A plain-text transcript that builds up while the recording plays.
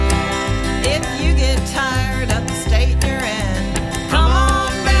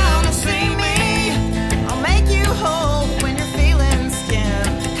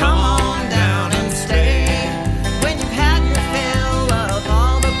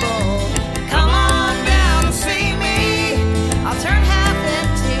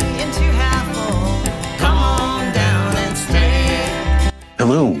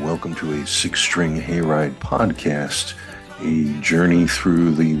a six-string Hayride podcast, a journey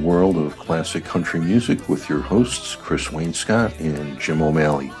through the world of classic country music with your hosts, Chris Wainscott and Jim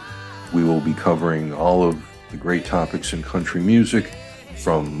O'Malley. We will be covering all of the great topics in country music,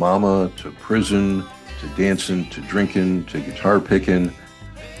 from mama to prison, to dancing, to drinking, to guitar picking,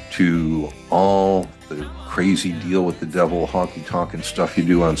 to all the crazy deal with the devil, honky-tonkin' stuff you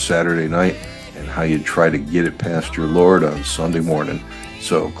do on Saturday night, and how you try to get it past your Lord on Sunday morning.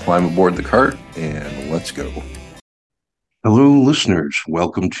 So climb aboard the cart and let's go. Hello, listeners.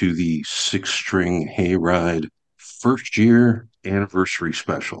 Welcome to the Six-String Hayride first year anniversary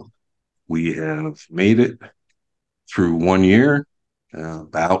special. We have made it through 1 year,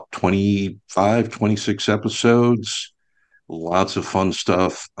 about 25, 26 episodes, lots of fun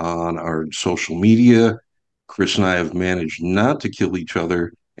stuff on our social media. Chris and I have managed not to kill each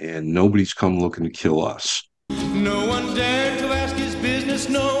other, and nobody's come looking to kill us. No one dared to ask his business,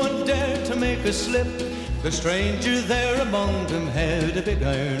 no one dared to make a slip. The stranger there among them had a big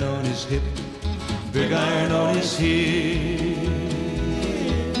iron on his hip, big iron on his hip.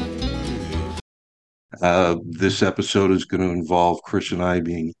 This episode is going to involve Chris and I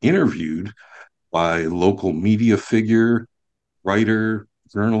being interviewed by a local media figure, writer,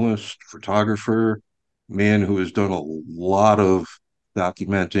 journalist, photographer, man who has done a lot of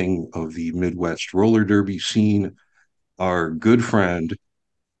documenting of the Midwest roller derby scene. Our good friend,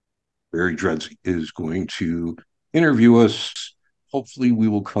 Barry Dredzy, is going to interview us. Hopefully we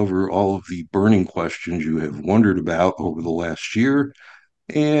will cover all of the burning questions you have wondered about over the last year.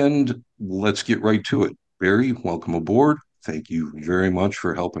 And let's get right to it. Barry, welcome aboard. Thank you very much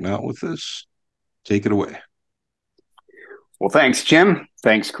for helping out with this. Take it away. Well, thanks, Jim.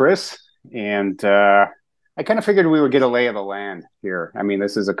 Thanks, Chris. And I kind of figured we would get a lay of the land here. I mean,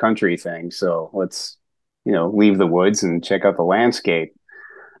 this is a country thing, so let's, leave the woods and check out the landscape.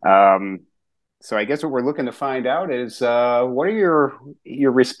 So I guess what we're looking to find out is what are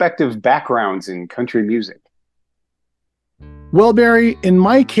your respective backgrounds in country music? Well, Barry, in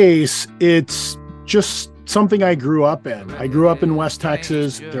my case, it's just something I grew up in. I grew up in West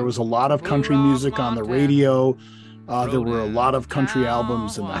Texas. There was a lot of country music on the radio. There were a lot of country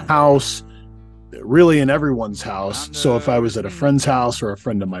albums in the house, really in everyone's house. So if I was at a friend's house or a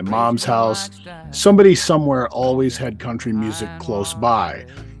friend of my mom's house, somebody somewhere always had country music close by.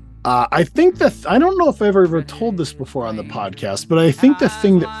 I think I don't know if I've ever told this before on the podcast, but I think the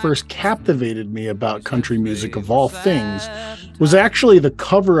thing that first captivated me about country music of all things was actually the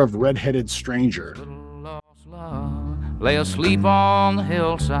cover of Red-Headed Stranger. Lay asleep on the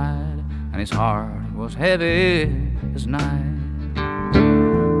hillside, and his heart was heavy as night.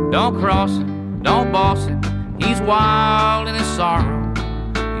 Don't cross him, don't boss him, he's wild in his sorrow.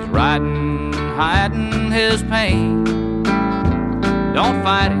 He's riding, hiding his pain. Don't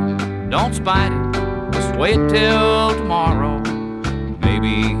fight it, don't spite it, just wait till tomorrow.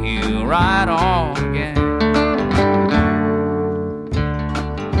 Maybe he'll ride on again.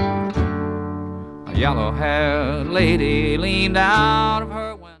 A yellow-haired lady leaned out of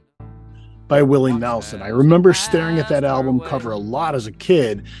her window. By Willie Nelson. I remember staring at that album cover a lot as a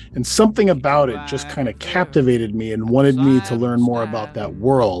kid, and something about it just kind of captivated me and wanted me to learn more about that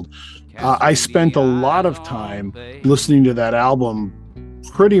world. I spent a lot of time listening to that album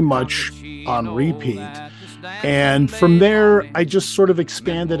pretty much on repeat. And from there, I just sort of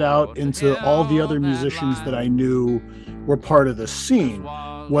expanded out into all the other musicians that I knew were part of the scene,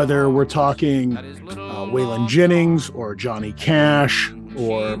 whether we're talking Waylon Jennings or Johnny Cash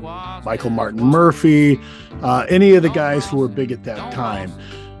or Michael Martin Murphey, any of the guys who were big at that time.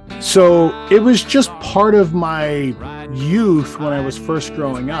 So it was just part of my youth when I was first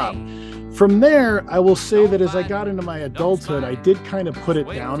growing up. From there, I will say that as I got into my adulthood, I did kind of put it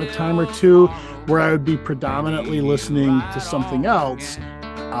down a time or two where I would be predominantly listening to something else.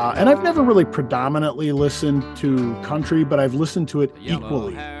 And I've never really predominantly listened to country, but I've listened to it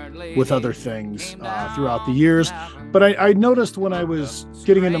equally with other things throughout the years. But I noticed when I was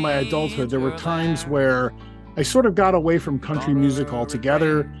getting into my adulthood, there were times where I sort of got away from country music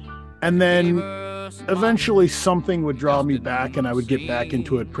altogether, and then eventually something would draw me back and I would get back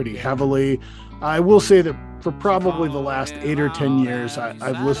into it pretty heavily. I will say that for probably the last 8 or 10 years,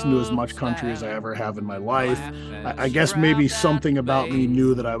 I've listened to as much country as I ever have in my life. I guess maybe something about me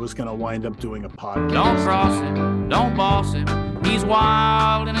knew that I was going to wind up doing a podcast. Don't cross him, don't boss him, he's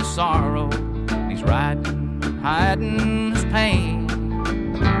wild in his sorrow. He's riding, hiding his pain.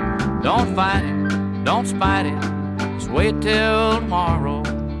 Don't fight it, don't spite it, just wait till tomorrow.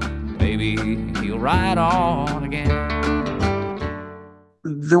 Maybe he'll ride on again.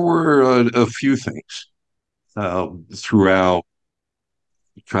 There were a few things throughout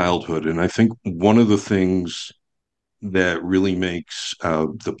childhood. And I think one of the things that really makes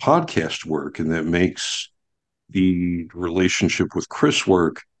the podcast work and that makes the relationship with Chris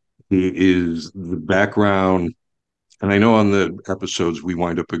work is the background. And I know on the episodes we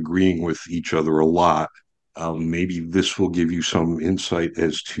wind up agreeing with each other a lot. Maybe this will give you some insight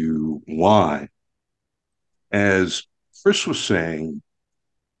as to why. As Chris was saying,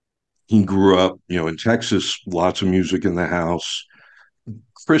 he grew up, in Texas, lots of music in the house.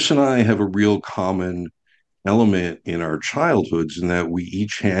 Chris and I have a real common element in our childhoods in that we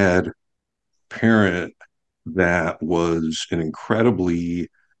each had a parent that was an incredibly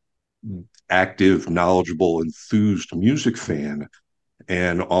active, knowledgeable, enthused music fan,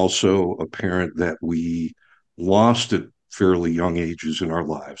 and also a parent that we lost at fairly young ages in our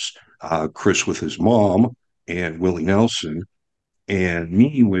lives. Chris with his mom and Willie Nelson, and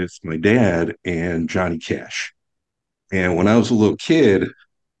me with my dad and Johnny Cash. And when I was a little kid,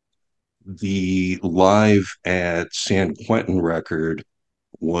 the live at San Quentin record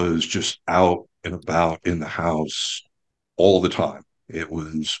was just out and about in the house all the time. It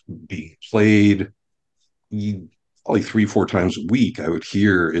was being played probably 3, 4 times a week. I would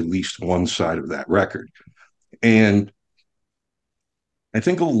hear at least one side of that record. And I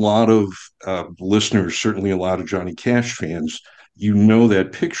think a lot of listeners, certainly a lot of Johnny Cash fans, that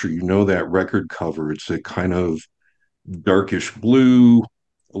picture, that record cover. It's a kind of darkish blue,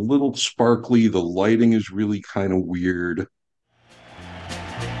 a little sparkly. The lighting is really kind of weird.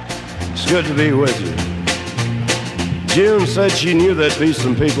 It's good to be with you. June said she knew there'd be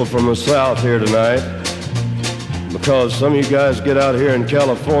some people from the South here tonight because some of you guys get out here in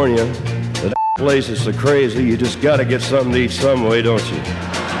California. The place is so crazy, you just got to get something to eat some way, don't you?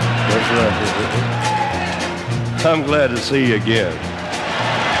 That's right. I'm glad to see you again.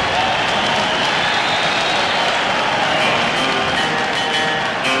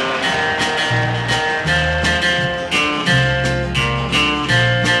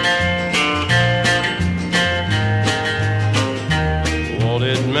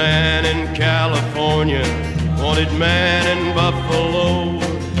 Wanted man in Buffalo,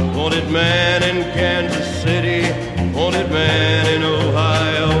 wanted man in Kansas City, wanted man in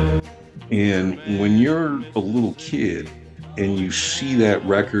Ohio. And when you're a little kid and you see that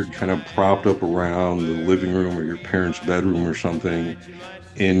record kind of propped up around the living room or your parents' bedroom or something,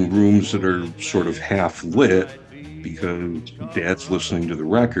 in rooms that are sort of half lit because dad's listening to the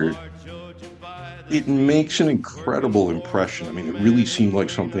record, it makes an incredible impression. I mean, it really seemed like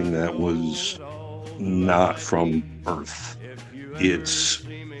something that was not from Earth. It's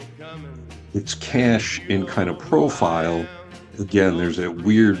Cash in kind of profile. Again, there's that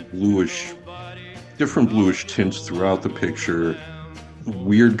weird different bluish tints throughout the picture,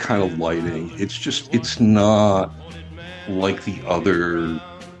 weird kind of lighting. It's not like the other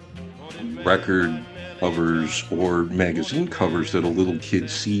record covers or magazine covers that a little kid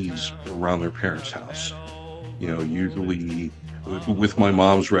sees around their parents' house. Usually with my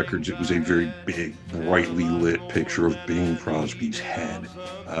mom's records, it was a very big, brightly lit picture of Bing Crosby's head.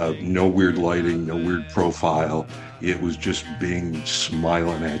 No weird lighting, no weird profile. It was just Bing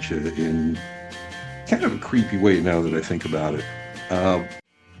smiling at you in kind of a creepy way now that I think about it.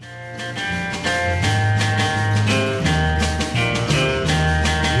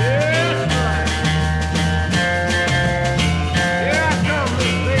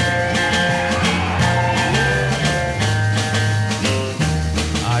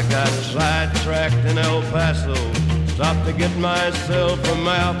 Stopped to get myself a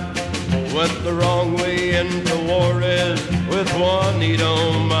map. Went the wrong way into Juarez with Juanita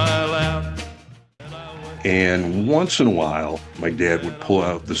on my lap. And once in a while, my dad would pull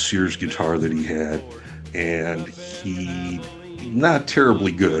out the Sears guitar that he had, and he, not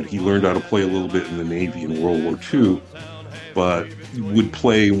terribly good, he learned how to play a little bit in the Navy in World War II, but would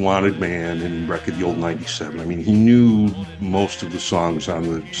play Wanted Man and Wreck of the Old 97. I mean, he knew most of the songs on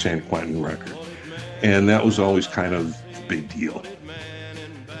the San Quentin record. And that was always kind of a big deal.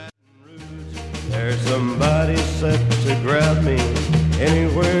 There's somebody set to grab me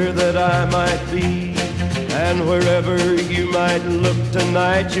anywhere that I might be. And wherever you might look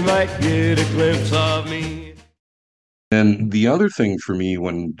tonight, you might get a glimpse of me. And the other thing for me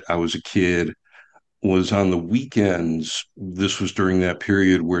when I was a kid was on the weekends. This was during that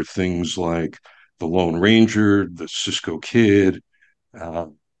period where things like The Lone Ranger, The Cisco Kid,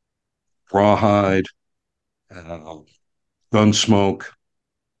 Rawhide, Gunsmoke,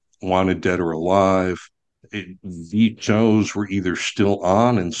 Wanted Dead or Alive. These shows were either still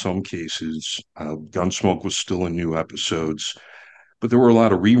on in some cases. Gunsmoke was still in new episodes, but there were a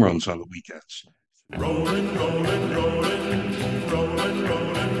lot of reruns on the weekends. Rolling, rolling, rolling, rolling, rolling,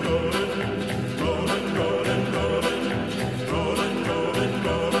 rolling, rolling, rolling, rolling, rolling, rolling,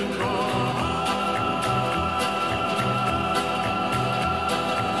 rolling,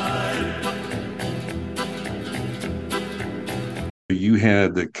 You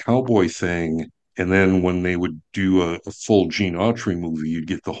had the cowboy thing, and then when they would do a full Gene Autry movie, you'd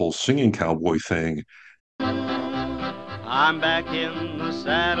get the whole singing cowboy thing. I'm back in the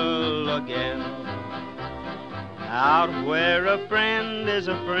saddle again, out where a friend is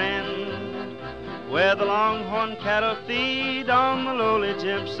a friend, where the longhorn cattle feed on the lowly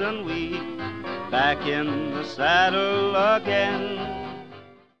Jimson weed, back in the saddle again.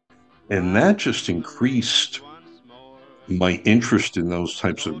 And that just increased my interest in those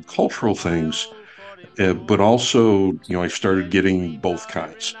types of cultural things. But also, I started getting both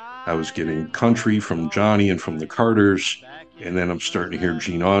kinds. I was getting country from Johnny and from the Carters, and then I'm starting to hear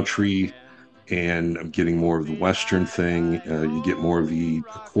Gene Autry, and I'm getting more of the Western thing. You get more of the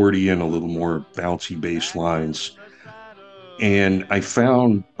accordion, a little more bouncy bass lines. And I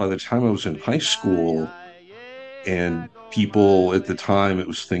found by the time I was in high school, and people at the time, it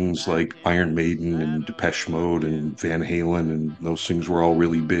was things like Iron Maiden and Depeche Mode and Van Halen, and those things were all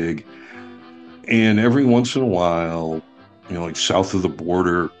really big. And every once in a while, like South of the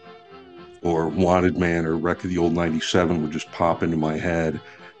Border or Wanted Man or Wreck of the Old 97 would just pop into my head.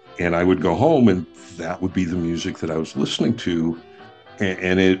 And I would go home and that would be the music that I was listening to.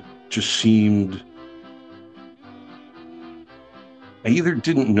 And it just seemed, I either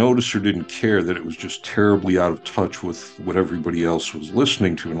didn't notice or didn't care that it was just terribly out of touch with what everybody else was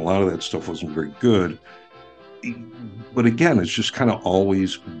listening to. And a lot of that stuff wasn't very good. But again, it's just kind of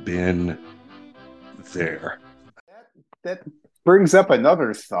always been there. That brings up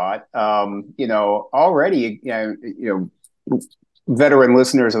another thought. Already, veteran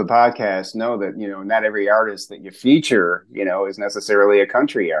listeners of the podcast know that, not every artist that you feature, is necessarily a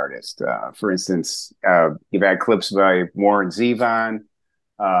country artist. For instance, you've had clips by Warren Zevon,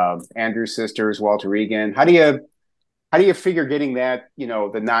 Andrew Sisters, Walter Regan. How do you figure getting that,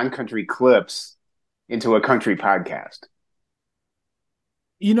 the non-country clips into a country podcast?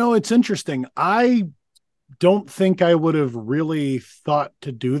 It's interesting. I don't think I would have really thought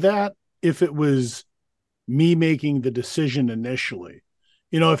to do that if it was me making the decision initially.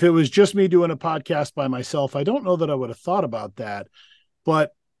 If it was just me doing a podcast by myself, I don't know that I would have thought about that.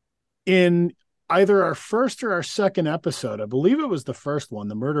 But in either our first or our second episode, I believe it was the first one,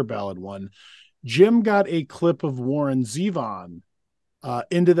 the Murder Ballad one, Jim got a clip of Warren Zevon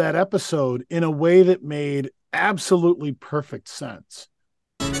into that episode in a way that made absolutely perfect sense.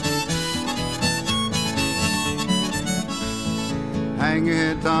 Hang your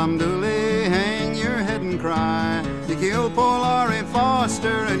head, Tom Dooley, hang your head and cry. You killed poor Laurie Foster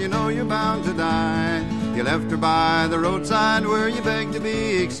and you know you're bound to die. You left her by the roadside where you begged to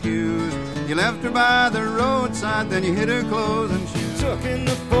be excused. You left her by the roadside, then you hid her clothes and shoes. Took in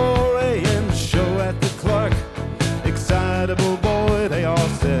the 4 a.m. show at the Clark. Excitable boy, they all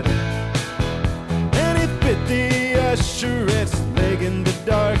said. And he bit the usherette's leg in the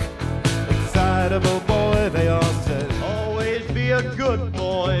dark. Excitable boy, they all said. Always be a good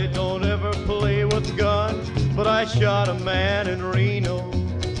boy, don't ever play with guns. But I shot a man in Reno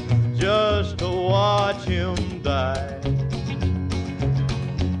just to watch him die.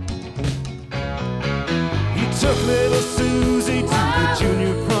 He took little Susie to the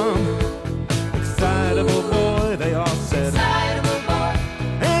junior prom. Excitable boy, they all said. Excitable boy.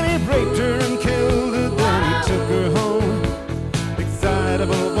 And he raped her and killed her, then he took her home.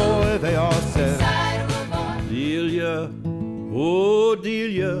 Excitable boy, they all said. Excitable boy. Delia, oh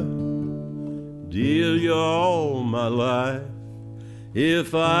Delia, Delia all my life.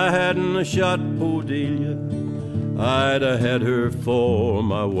 If I hadn't shot poor Delia, I'd have had her for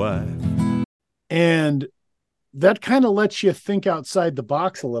my wife. And that kind of lets you think outside the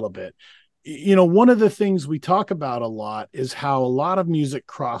box a little bit. One of the things we talk about a lot is how a lot of music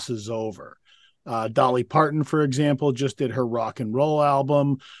crosses over. Dolly Parton, for example, just did her rock and roll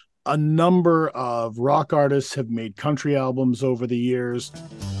album. A number of rock artists have made country albums over the years.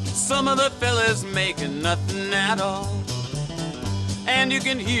 Some of the fellas making nothing at all, and you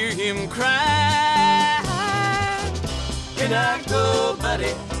can hear him cry. Can I go,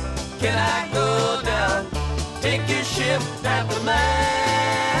 buddy? Can I go down? Take your ship after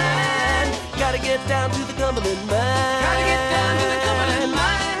mine. Gotta get down to the Cumberland mine. Gotta get down to the Cumberland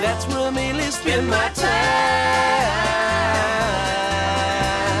mine. That's where I mainly spend my time.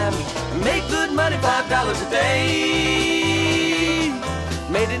 Make good money, $5 a day.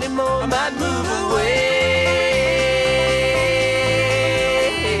 Made any more, I might move away.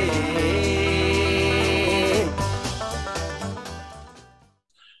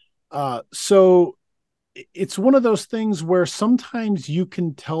 So it's one of those things where sometimes you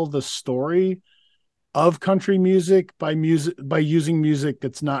can tell the story of country music by using music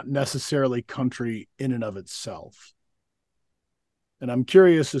that's not necessarily country in and of itself. And I'm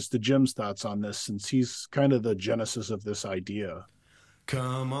curious as to Jim's thoughts on this, since he's kind of the genesis of this idea.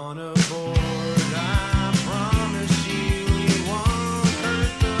 Come on aboard, I promise you we won't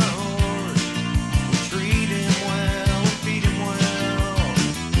hurt the horse. We'll treat him well, feed him well.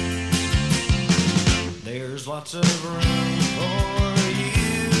 There's lots of room for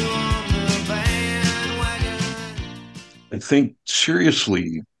you on the bandwagon. I think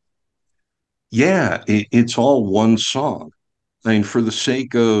seriously, yeah, it's all one song. I mean, for the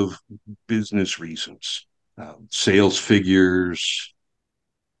sake of business reasons, sales figures,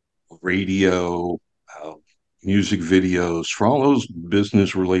 radio, uh, music videos, for all those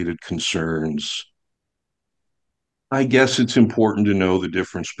business related concerns, I guess it's important to know the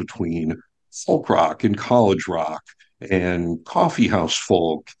difference between folk rock and college rock and coffee house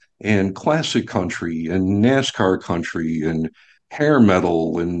folk and classic country and NASCAR country and hair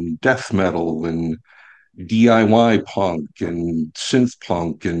metal and death metal and DIY punk and synth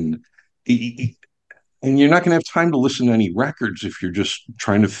punk and you're not going to have time to listen to any records if you're just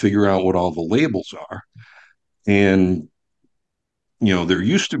trying to figure out what all the labels are. And there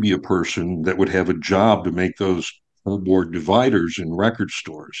used to be a person that would have a job to make those cardboard dividers in record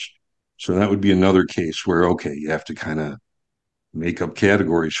stores. So that would be another case where, okay, you have to kind of make up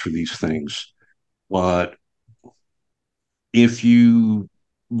categories for these things. But if you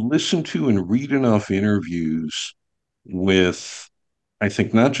listen to and read enough interviews with, I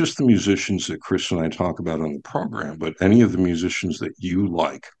think, not just the musicians that Chris and I talk about on the program, but any of the musicians that you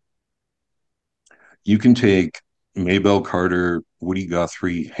like, you can take Maybelle Carter, Woody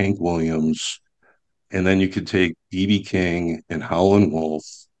Guthrie, Hank Williams, and then you could take B.B. King and Howlin' Wolf.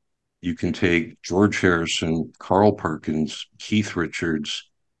 You can take George Harrison, Carl Perkins, Keith Richards,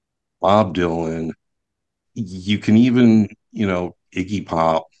 Bob Dylan. You can even, Iggy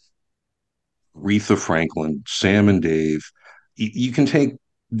Pop, Aretha Franklin, Sam and Dave. You can take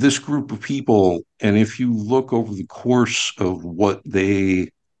this group of people, and if you look over the course of what they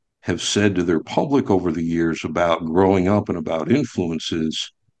have said to their public over the years about growing up and about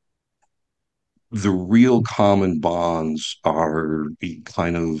influences, the real common bonds are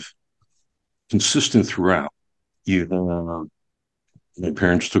kind of consistent throughout. My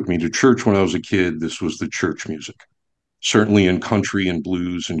parents took me to church when I was a kid. This was the church music. Certainly in country and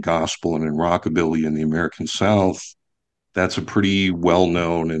blues and gospel and in rockabilly in the American South, that's a pretty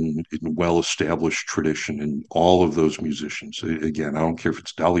well-known and well-established tradition in all of those musicians. Again, I don't care if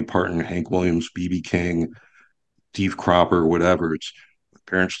it's Dolly Parton, Hank Williams, B.B. King, Steve Cropper, whatever. It's my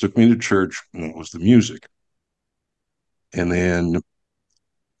parents took me to church, and it was the music. And then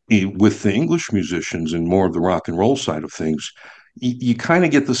with the English musicians and more of the rock and roll side of things, you kind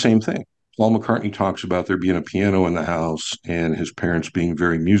of get the same thing. Paul McCartney talks about there being a piano in the house and his parents being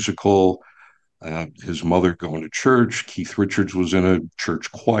very musical, his mother going to church. Keith Richards was in a church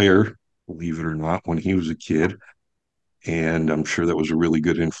choir, believe it or not, when he was a kid. And I'm sure that was a really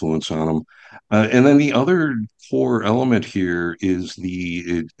good influence on him. And then the other core element here is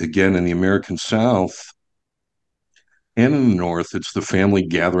again, in the American South and in the North, it's the family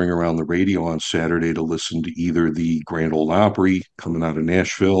gathering around the radio on Saturday to listen to either the Grand Ole Opry coming out of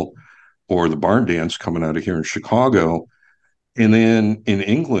Nashville or the Barn Dance coming out of here in Chicago. And then in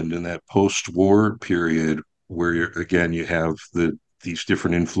England, in that post-war period, where again you have these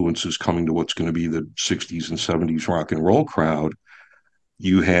different influences coming to what's going to be the 60s and 70s rock and roll crowd,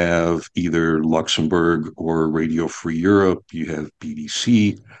 you have either Luxembourg or Radio Free Europe, you have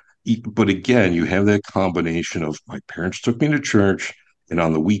BBC. But again, you have that combination of my parents took me to church, and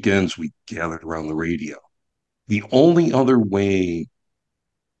on the weekends we gathered around the radio. The only other way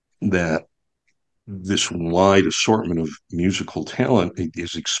that this wide assortment of musical talent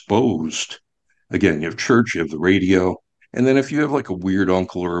is exposed. Again, you have church, you have the radio, and then if you have like a weird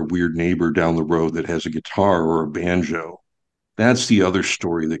uncle or a weird neighbor down the road that has a guitar or a banjo, that's the other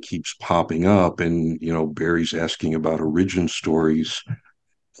story that keeps popping up. And, Barry's asking about origin stories.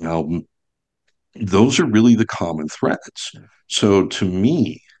 Those are really the common threads. So to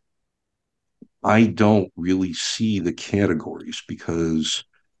me, I don't really see the categories because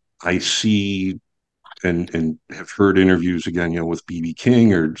I see and have heard interviews again, with B.B.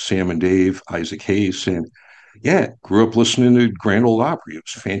 King or Sam and Dave, Isaac Hayes saying, yeah, grew up listening to Grand Ole Opry. It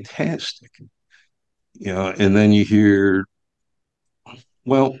was fantastic. And then you hear,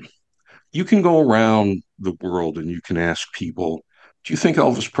 well, you can go around the world and you can ask people, do you think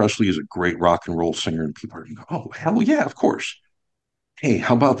Elvis Presley is a great rock and roll singer? And people are going, oh, hell yeah, of course. Hey,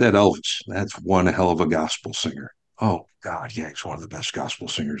 how about that Elvis? That's one hell of a gospel singer. Oh, God, yeah, he's one of the best gospel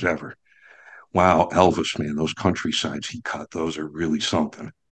singers ever. Wow, Elvis, man, those countrysides he cut, those are really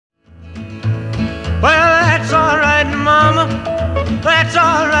something. Well, that's all right, Mama. That's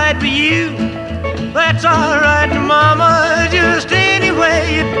all right for you. That's all right, Mama. Just any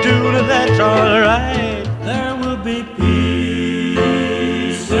way you do it, that's all right. There will be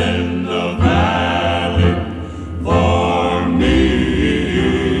peace in the valley for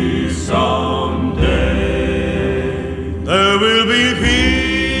me someday. There will be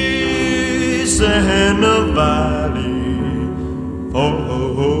peace in the valley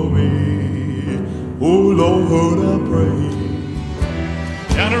for me. Oh Lord, I pray.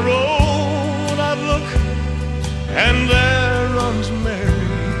 Down the road I look, and there runs Mary,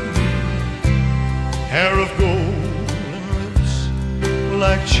 hair of gold and lips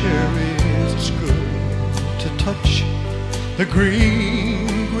like cherries. It's good to touch the green,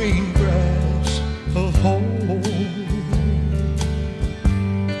 green grass of home.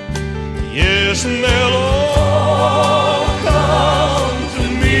 Yes, and they'll all come to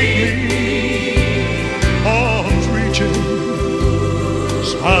me, arms reaching,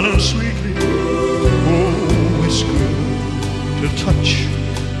 smiling sweetly. Oh, it's good to touch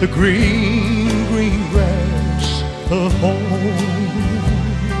the green, green grass of home.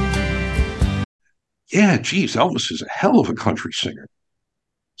 Yeah, geez, Elvis is a hell of a country singer.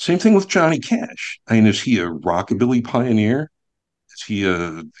 Same thing with Johnny Cash. I mean, is he a rockabilly pioneer? Is he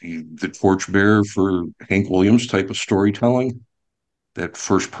the torchbearer for Hank Williams type of storytelling? That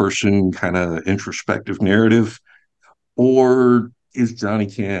first person kind of introspective narrative? Or is Johnny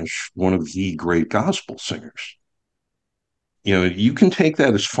Cash one of the great gospel singers? You know, you can take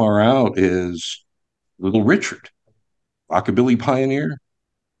that as far out as Little Richard, rockabilly pioneer,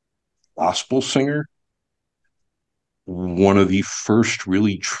 gospel singer, one of the first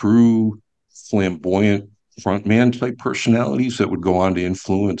really true flamboyant frontman type personalities that would go on to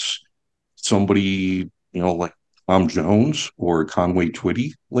influence somebody, like Tom Jones or Conway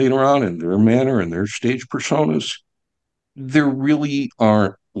Twitty later on in their manner and their stage personas. There really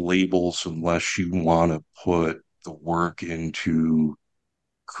aren't labels unless you want to put the work into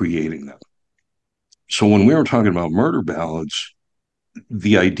creating them. So when we were talking about murder ballads,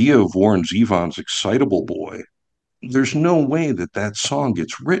 the idea of Warren Zevon's Excitable Boy, there's no way that that song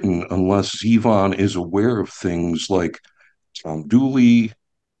gets written unless Zevon is aware of things like Tom Dooley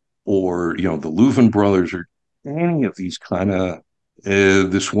or, the Louvin brothers or any of these kind of,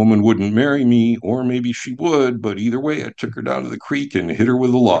 this woman wouldn't marry me, or maybe she would, but either way, I took her down to the creek and hit her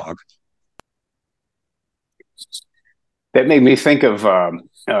with a log. That made me think of, I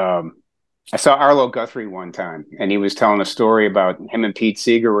saw Arlo Guthrie one time, and he was telling a story about him and Pete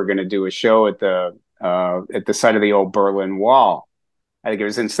Seeger were going to do a show at the site of the old Berlin Wall. I think it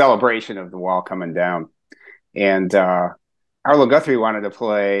was in celebration of the wall coming down. And Arlo Guthrie wanted to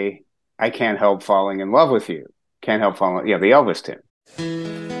play I Can't Help Falling in Love with You. Can't Help Falling, the Elvis tune.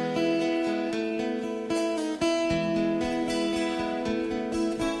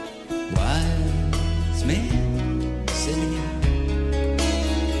 Wise men say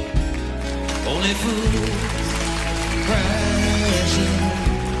only fools crashing,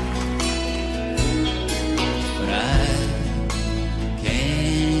 but I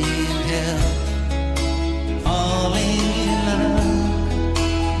can't help falling in love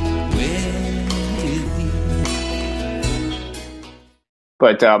with you.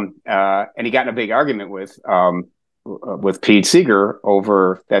 But and he got in a big argument with Pete Seeger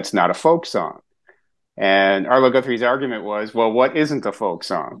over that's not a folk song. And Arlo Guthrie's argument was, well, what isn't a folk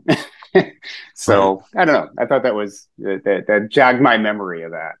song? So right. I don't know. I thought that was that jogged my memory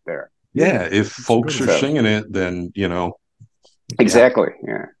of that there. Yeah, if folks are singing it, then Exactly.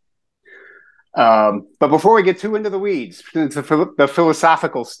 Yeah. But before we get too into the weeds, the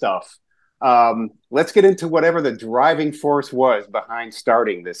philosophical stuff, let's get into whatever the driving force was behind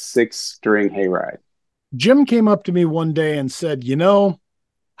starting this 6-string hayride. Jim came up to me one day and said,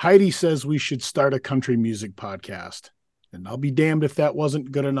 Heidi says we should start a country music podcast. And I'll be damned if that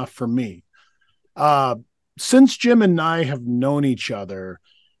wasn't good enough for me. Since Jim and I have known each other,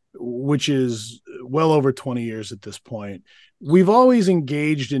 which is well over 20 years at this point, we've always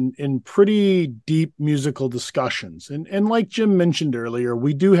engaged in pretty deep musical discussions. And like Jim mentioned earlier,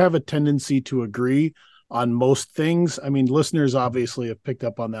 we do have a tendency to agree on most things. I mean, listeners obviously have picked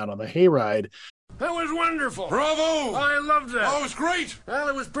up on that on the hayride. That was wonderful. Bravo! I loved that. Oh, it was great. Well,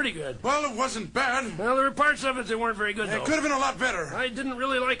 it was pretty good. Well, it wasn't bad. Well, there were parts of it that weren't very good, though. It could have been a lot better. I didn't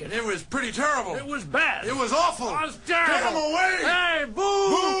really like it. It was pretty terrible. It was bad. It was awful. It was terrible. Get him away! Hey,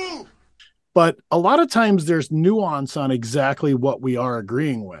 boo! Boo! but a lot of times there's nuance on exactly what we are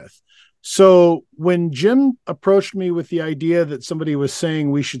agreeing with. So when Jim approached me with the idea that somebody was saying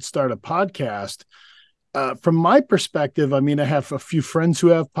we should start a podcast, from my perspective, I mean, I have a few friends who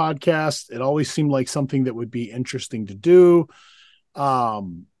have podcasts. It always seemed like something that would be interesting to do.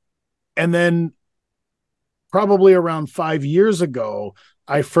 And then probably around 5 years ago,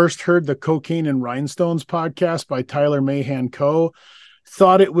 I first heard the Cocaine and Rhinestones podcast by Tyler Mahan Coe.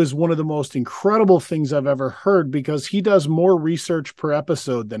 Thought it was one of the most incredible things I've ever heard because he does more research per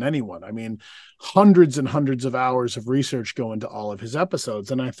episode than anyone. I mean, hundreds and hundreds of hours of research go into all of his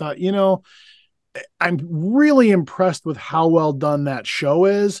episodes. And I thought, I'm really impressed with how well done that show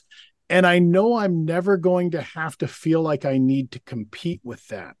is. And I know I'm never going to have to feel like I need to compete with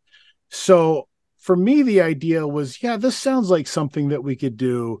that. So for me, the idea was, yeah, this sounds like something that we could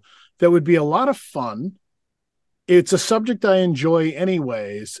do that would be a lot of fun. It's a subject I enjoy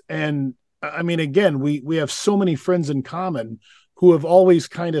anyways. And I mean, again, we have so many friends in common who have always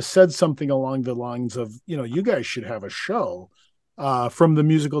kind of said something along the lines of, you guys should have a show from the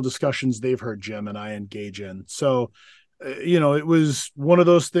musical discussions they've heard Jim and I engage in. So, it was one of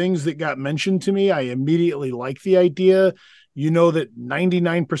those things that got mentioned to me. I immediately liked the idea. That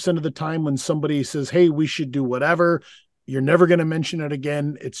 99% of the time when somebody says, hey, we should do whatever, you're never going to mention it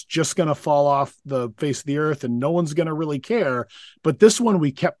again. It's just going to fall off the face of the earth and no one's going to really care. But this one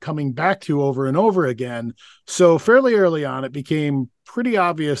we kept coming back to over and over again. So fairly early on, it became pretty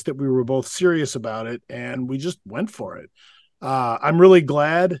obvious that we were both serious about it and we just went for it. I'm really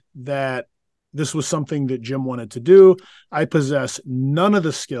glad that this was something that Jim wanted to do. I possess none of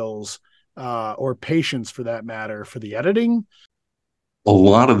the skills or patience for that matter for the editing. A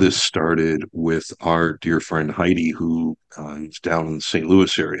lot of this started with our dear friend Heidi, who is down in the St.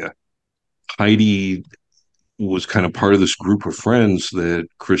 Louis area. Heidi was kind of part of this group of friends that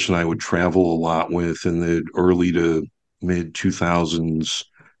Chris and I would travel a lot with in the early to mid 2000s,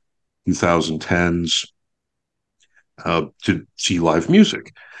 2010s to see live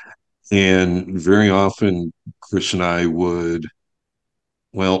music. And very often, Chris and I would,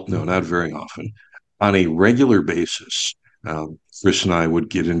 well, no, not very often, on a regular basis, Chris and I would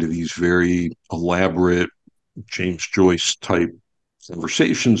get into these very elaborate James Joyce type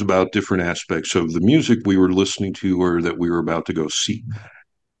conversations about different aspects of the music we were listening to or that we were about to go see.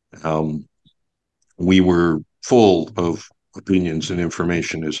 We were full of opinions and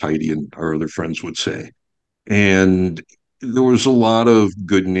information, as Heidi and our other friends would say. And there was a lot of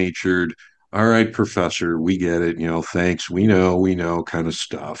good natured, all right, professor, we get it, thanks, we know kind of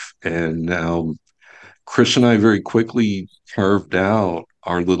stuff. And Chris and I very quickly carved out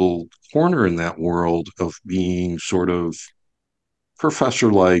our little corner in that world of being sort of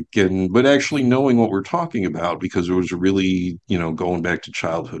professor-like but actually knowing what we're talking about because it was really, going back to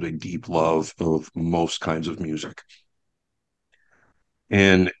childhood, a deep love of most kinds of music.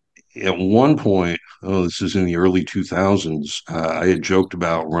 And at one point, this is in the early 2000s, I had joked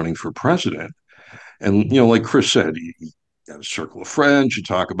about running for president. And, like Chris said, you got a circle of friends, you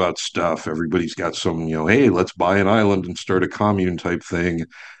talk about stuff, everybody's got some, hey, let's buy an island and start a commune type thing.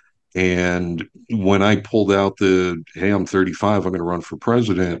 And when I pulled out hey, I'm 35, I'm going to run for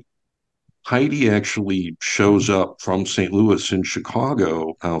president, Heidi actually shows up from St. Louis in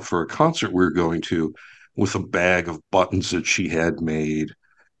Chicago for a concert we were going to with a bag of buttons that she had made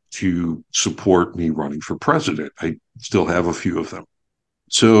to support me running for president. I still have a few of them.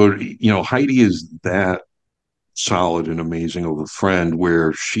 So, Heidi is that solid and amazing of a friend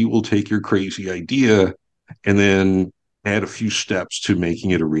where she will take your crazy idea and then add a few steps to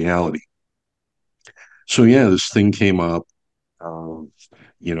making it a reality. So, yeah, this thing came up.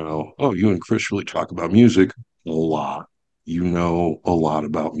 You and Chris really talk about music a lot. You know a lot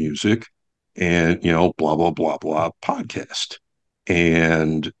about music and, blah, blah, blah, blah, podcast.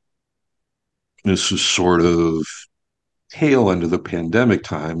 And this is sort of tail end of the pandemic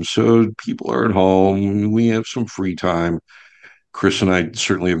time. So people are at home. We have some free time. Chris and I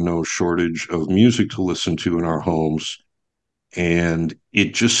certainly have no shortage of music to listen to in our homes. And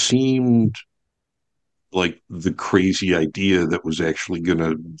it just seemed like the crazy idea that was actually going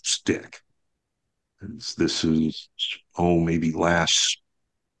to stick. This is, maybe last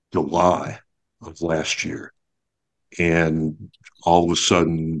July of last year. And all of a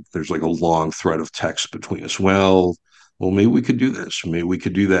sudden, there's like a long thread of text between us. Well, maybe we could do this. Maybe we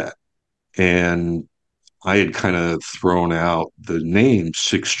could do that. And I had kind of thrown out the name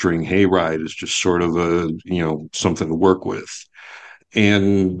Six String Hayride as just sort of something to work with.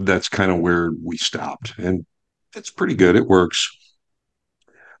 And that's kind of where we stopped. And it's pretty good. It works.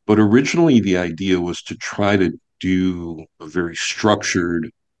 But originally, the idea was to try to do a very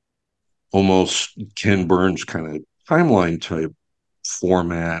structured almost Ken Burns kind of timeline type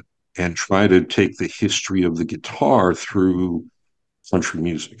format and try to take the history of the guitar through country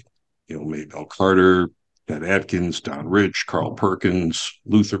music. Maybelle Carter, Ed Atkins, Don Rich, Carl Perkins,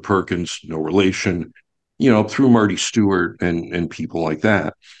 Luther Perkins, no relation, through Marty Stewart and people like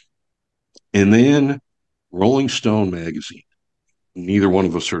that. And then Rolling Stone magazine. Neither one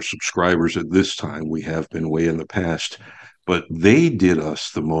of us are subscribers at this time. We have been way in the past, but they did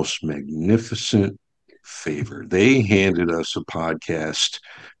us the most magnificent favor. They handed us a podcast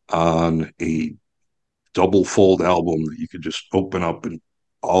on a double fold album that you could just open up and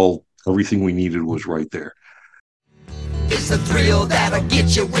everything we needed was right there. It's the thrill that'll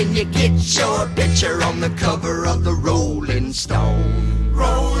get you when you get your picture on the cover of the Rolling Stone.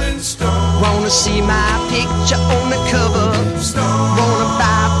 Rolling Stone. Wanna see my picture on the cover? Stone. Wanna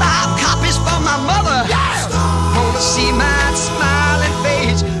buy 5 copies for my mother? Yeah. Stone. Wanna see my smiling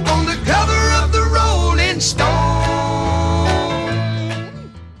face on the cover of the Rolling Stone?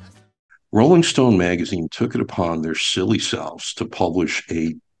 Rolling Stone magazine took it upon their silly selves to publish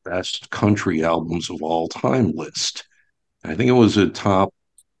a best country albums of all time list. I think it was a top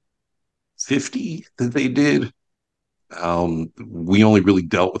 50 that they did. We only really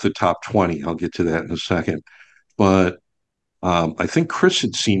dealt with the top 20. I'll get to that in a second. But I think Chris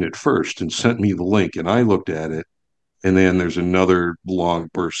had seen it first and sent me the link, and I looked at it. And then there's another long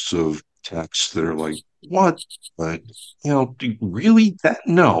bursts of texts that are like, what? But, really?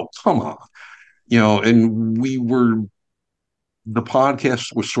 No, come on. And the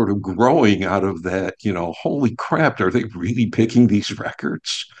podcast was sort of growing out of that, holy crap, are they really picking these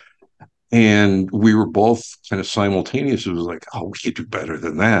records? And we were both kind of simultaneous. It was like, oh, we could do better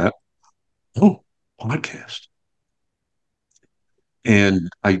than that. Oh, podcast. And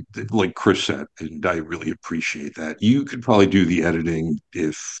I, like Chris said, and I really appreciate that. You could probably do the editing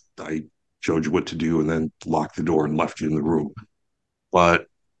if I showed you what to do and then locked the door and left you in the room. But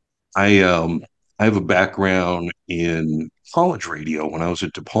I have a background in college radio. When I was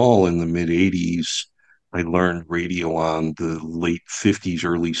at DePaul in the mid 80s, I learned radio on the late 50s,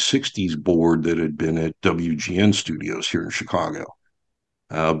 early 60s board that had been at WGN studios here in Chicago.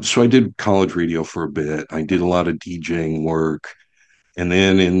 So I did college radio for a bit. I did a lot of DJing work. And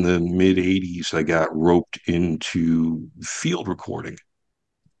then in the mid 80s, I got roped into field recording.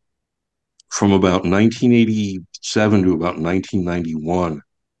 From about 1987 to about 1991,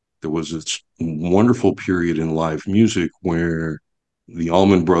 there was this wonderful period in live music where the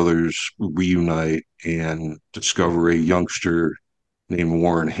Allman Brothers reunite and discover a youngster named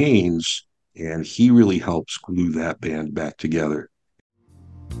Warren Haynes, and he really helps glue that band back together.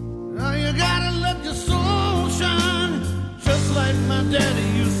 Now you gotta let your soul shine, just like my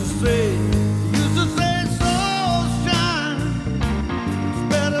daddy used to say. He used to say, soul shine,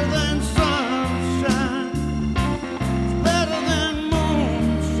 it's better than sunshine, it's better than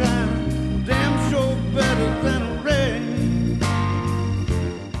moonshine, damn sure better than rain.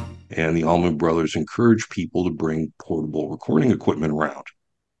 And the Allman Brothers encourage people to bring portable recording equipment around.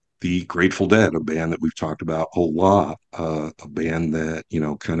 The Grateful Dead, a band that we've talked about a lot, a band that,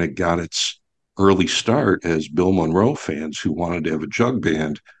 kind of got its early start as Bill Monroe fans who wanted to have a jug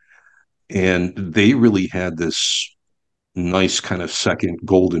band. And they really had this nice kind of second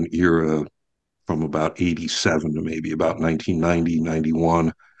golden era from about 87 to maybe about 1990,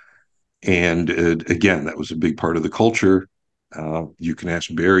 91. And again, that was a big part of the culture. You can ask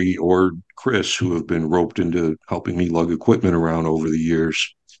Barry or Chris, who have been roped into helping me lug equipment around over the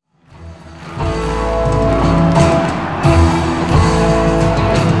years.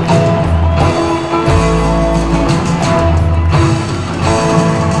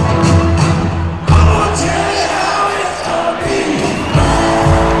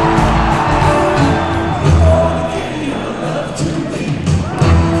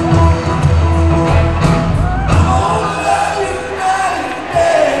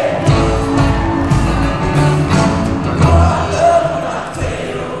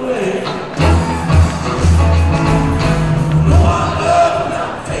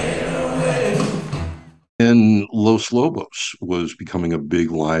 And Los Lobos was becoming a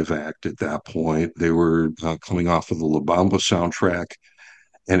big live act at that point. They were coming off of the La Bamba soundtrack.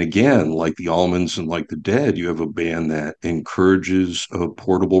 And again, like the Allmans and like the Dead, you have a band that encourages a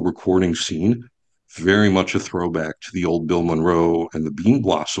portable recording scene, very much a throwback to the old Bill Monroe and the Bean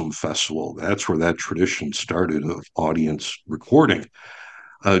Blossom Festival. That's where that tradition started of audience recording.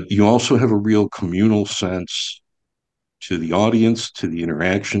 You also have a real communal sense to the audience, to the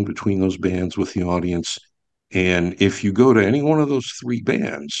interaction between those bands with the audience. And if you go to any one of those three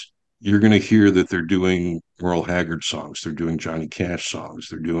bands, you're going to hear that they're doing Merle Haggard songs, they're doing Johnny Cash songs,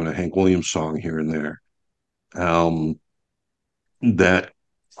 they're doing a Hank Williams song here and there. That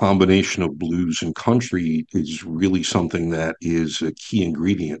combination of blues and country is really something that is a key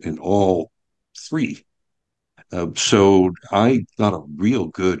ingredient in all three. So I got a real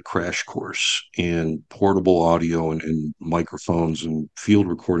good crash course in portable audio and microphones and field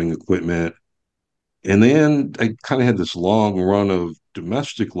recording equipment. And then I kind of had this long run of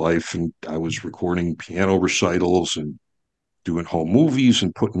domestic life, and I was recording piano recitals and doing home movies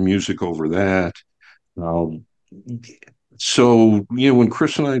and putting music over that. Um, so, when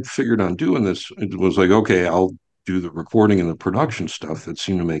Chris and I figured on doing this, it was like, okay, I'll do the recording and the production stuff. That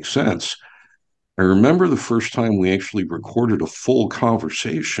seemed to make sense. I remember the first time we actually recorded a full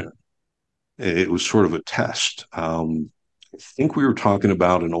conversation. It was sort of a test. I think we were talking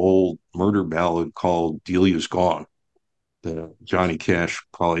about an old murder ballad called Delia's Gone that Johnny Cash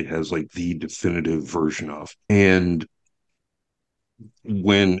probably has like the definitive version of. And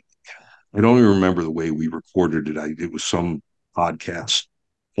when I don't even remember the way we recorded it, it was some podcast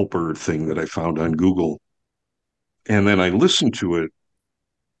helper thing that I found on Google. And then I listened to it,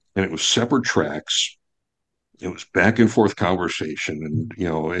 and it was separate tracks. It was back and forth conversation.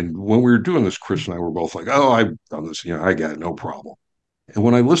 And when we were doing this, Chris and I were both like, oh, I've done this, I got no problem. And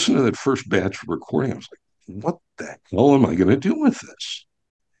when I listened to that first batch of recording, I was like, what the hell am I going to do with this?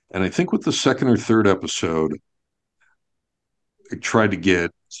 And I think with the second or third episode, I tried to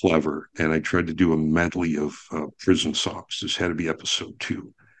get clever, and I tried to do a medley of prison songs. This had to be episode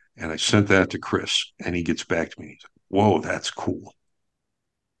 2. And I sent that to Chris, and he gets back to me. He's like, whoa, that's cool.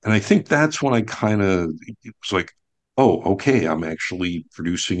 And I think that's when I kind of was like, oh, okay, I'm actually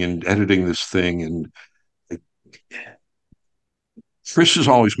producing and editing this thing. And Chris is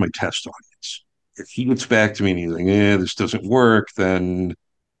always my test audience. If he gets back to me and he's like, this doesn't work, then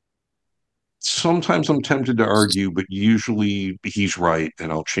sometimes I'm tempted to argue, but usually he's right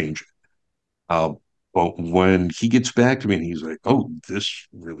and I'll change it. But when he gets back to me and he's like, oh, this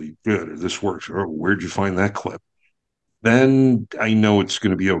really good, or this works, or where'd you find that clip? Then I know it's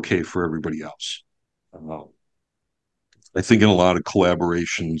going to be okay for everybody else. I think in a lot of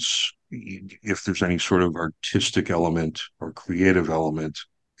collaborations, if there's any sort of artistic element or creative element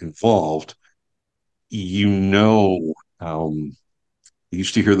involved, I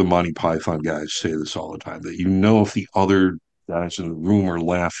used to hear the Monty Python guys say this all the time, that if the other guys in the room are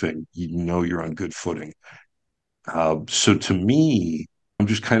laughing, you're on good footing. So to me, I'm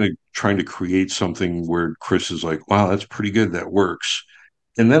just kind of trying to create something where Chris is like, wow, that's pretty good. That works.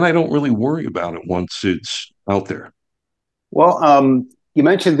 And then I don't really worry about it once it's out there. Well, you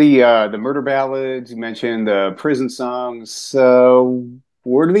mentioned the murder ballads. You mentioned the prison songs.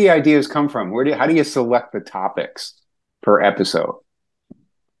 Where do the ideas come from? How do you select the topics per episode?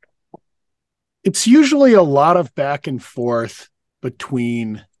 It's usually a lot of back and forth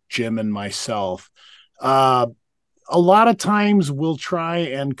between Jim and myself. A lot of times we'll try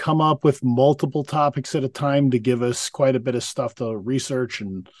and come up with multiple topics at a time to give us quite a bit of stuff to research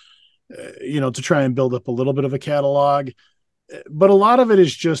and, to try and build up a little bit of a catalog. But a lot of it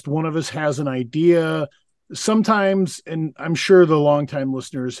is just one of us has an idea. Sometimes, and I'm sure the longtime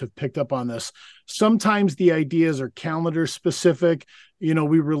listeners have picked up on this, sometimes the ideas are calendar specific. We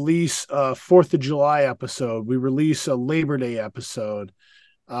release a 4th of July episode, we release a Labor Day episode.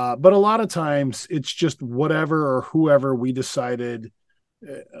 But a lot of times it's just whatever or whoever we decided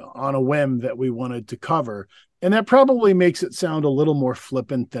on a whim that we wanted to cover. And that probably makes it sound a little more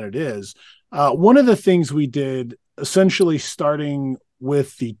flippant than it is. One of the things we did, essentially starting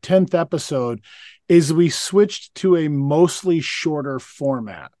with the 10th episode, is we switched to a mostly shorter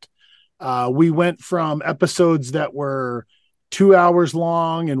format. We went from episodes that were 2 hours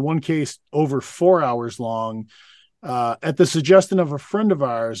long, in one case over 4 hours long. At the suggestion of a friend of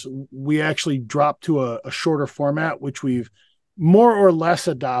ours, we actually dropped to a shorter format, which we've more or less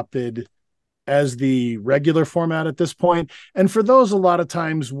adopted as the regular format at this point. And for those, a lot of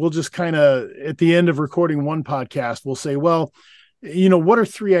times we'll just kind of, at the end of recording one podcast, we'll say, well, what are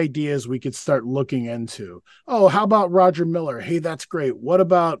 3 ideas we could start looking into? Oh, how about Roger Miller? Hey, that's great. What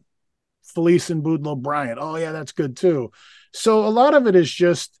about Felice and Boudleaux Bryant? Oh yeah, that's good too. So a lot of it is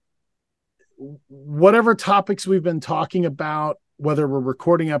just whatever topics we've been talking about, whether we're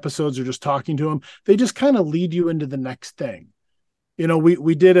recording episodes or just talking to them, they just kind of lead you into the next thing.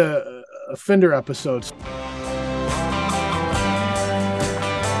 We did a Fender episode.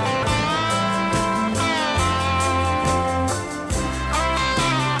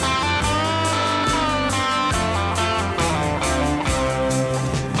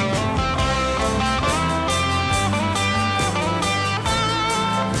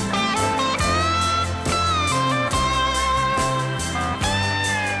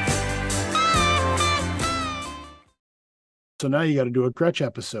 So now you got to do a Gretsch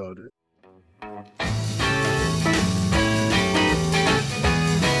episode.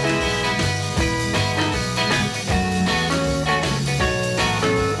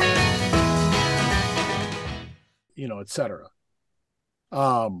 Etc.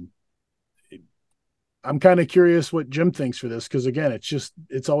 I'm kind of curious what Jim thinks for this, because again,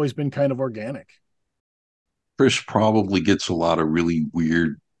 it's always been kind of organic. Chris probably gets a lot of really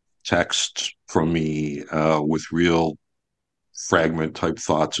weird texts from me with real fragment type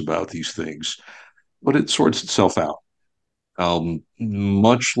thoughts about these things, but it sorts itself out.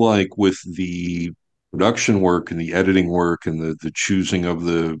 Much like with the production work and the editing work and the choosing of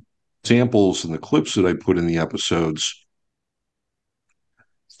the samples and the clips that I put in the episodes,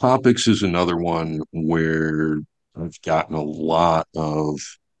 topics is another one where I've gotten a lot of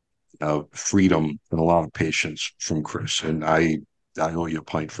freedom and a lot of patience from Chris, and I owe you a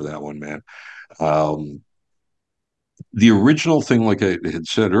pint for that one, man. Um, the original thing, like I had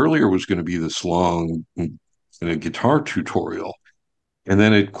said earlier, was going to be this long guitar tutorial, and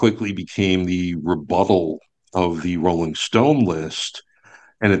then it quickly became the rebuttal of the Rolling Stone list.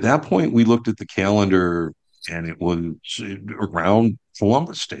 And at that point, we looked at the calendar, and it was around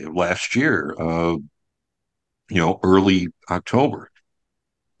Columbus Day of last year, early October.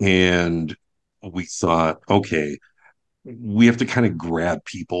 And we thought, okay, we have to kind of grab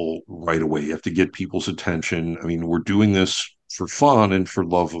people right away. You have to get people's attention. I mean, we're doing this for fun and for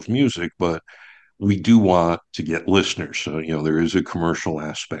love of music, but we do want to get listeners. So, there is a commercial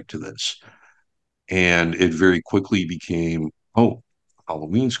aspect to this. And it very quickly became, oh,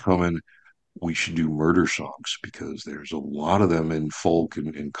 Halloween's coming. We should do murder songs because there's a lot of them in folk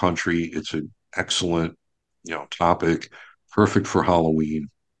and country. It's an excellent, topic, perfect for Halloween.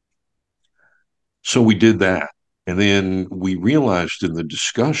 So we did that. And then we realized in the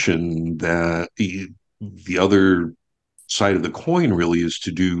discussion that the other side of the coin really is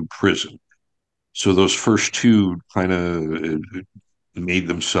to do prison. So those first two kind of made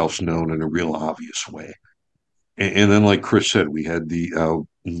themselves known in a real obvious way. And then, like Chris said, we had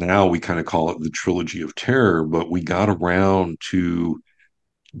now we kind of call it the Trilogy of Terror, but we got around to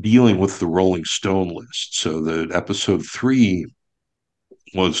dealing with the Rolling Stone list. So the episode 3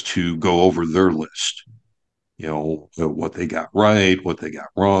 was to go over their list, what they got right, what they got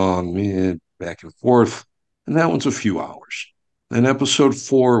wrong, back and forth. And that one's a few hours. Then episode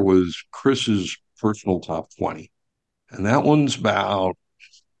 4 was Chris's personal top 20. And that one's about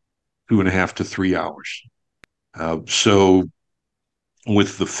 2.5 to 3 hours. So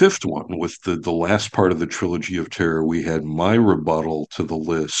with the fifth one, with the last part of the Trilogy of Terror, we had my rebuttal to the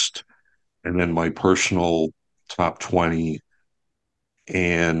list and then my personal top 20.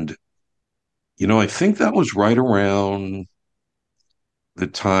 And, I think that was right around the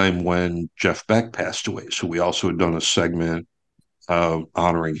time when Jeff Beck passed away. So we also had done a segment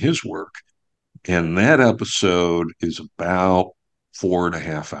honoring his work. And that episode is about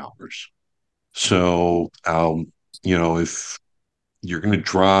 4.5 hours. So, if you're going to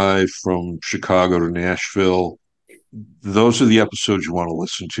drive from Chicago to Nashville, those are the episodes you want to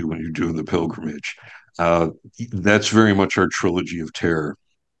listen to when you're doing the pilgrimage. That's very much our Trilogy of Terror.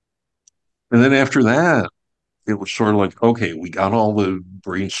 And then after that, it was sort of like, okay, we got all the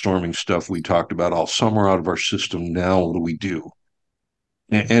brainstorming stuff we talked about all summer out of our system. Now, what do we do?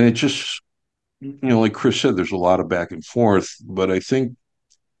 And it just, like Chris said, there's a lot of back and forth, but I think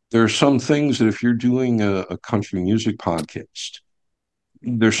there are some things that if you're doing a country music podcast,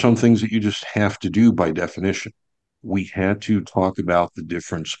 there's some things that you just have to do by definition. We had to talk about the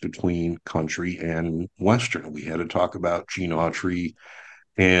difference between country and Western. We had to talk about Gene Autry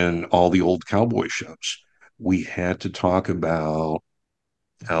and all the old cowboy shows. We had to talk about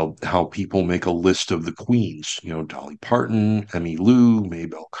how people make a list of the queens, Dolly Parton, Emmy Lou,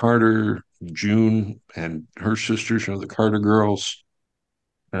 Maybelle Carter, June and her sisters, the Carter girls,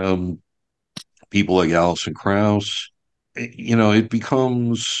 people like Alison Krauss. It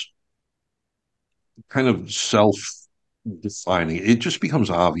becomes kind of self-defining. It just becomes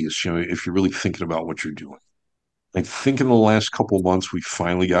obvious, if you're really thinking about what you're doing. I think in the last couple of months, we've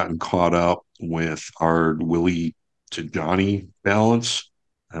finally gotten caught up with our Willie to Johnny balance.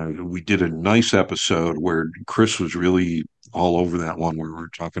 We did a nice episode where Chris was really all over that one, where we were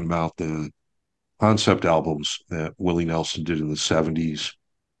talking about the concept albums that Willie Nelson did in the 70s.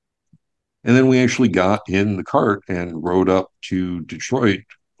 And then we actually got in the cart and rode up to Detroit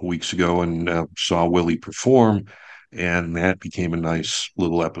weeks ago and saw Willie perform. And that became a nice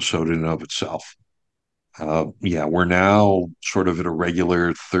little episode in and of itself. We're now sort of at a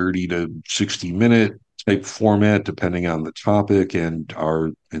regular 30 to 60 minute type format, depending on the topic and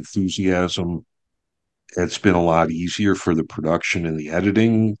our enthusiasm. It's been a lot easier for the production and the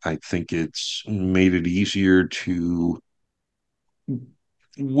editing. I think it's made it easier to,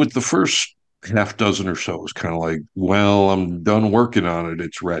 with the first half dozen or so, it was kind of like, well, I'm done working on it.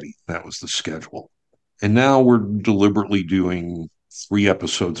 It's ready. That was the schedule. And now we're deliberately doing 3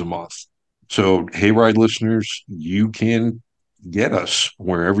 episodes a month. So, Hayride listeners, you can get us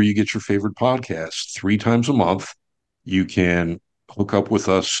wherever you get your favorite podcasts 3 times a month. You can hook up with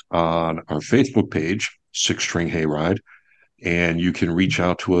us on our Facebook page, Six String Hayride, and you can reach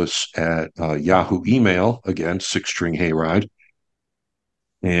out to us at Yahoo email, again, Six String Hayride.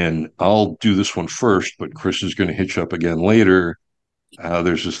 And I'll do this one first, but Chris is going to hitch up again later.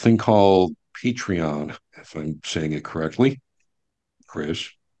 There's this thing called Patreon, if I'm saying it correctly. Chris,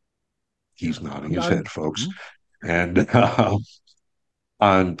 he's nodding his head, folks. And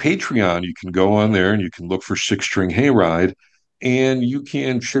on Patreon, you can go on there and you can look for Six String Hayride, and you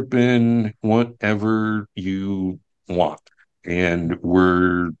can chip in whatever you want. And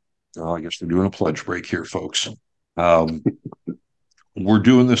I guess we're doing a pledge break here, folks. We're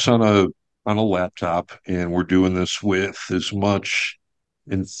doing this on a laptop, and we're doing this with as much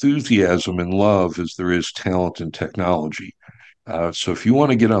enthusiasm and love as there is talent and technology. So if you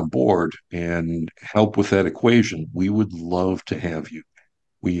want to get on board and help with that equation, we would love to have you.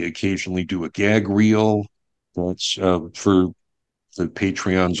 We occasionally do a gag reel that's for the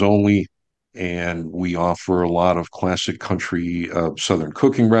Patreons only, and we offer a lot of classic country Southern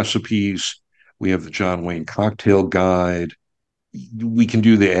cooking recipes. We have the John Wayne Cocktail Guide. We can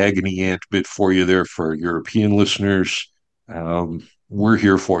do the agony aunt bit for you there for European listeners. We're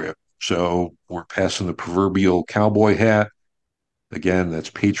here for you. So we're passing the proverbial cowboy hat. Again, that's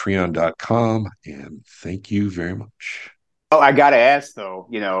patreon.com. And thank you very much. Well, I got to ask though,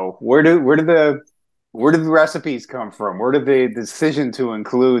 where do the recipes come from? Where did the decision to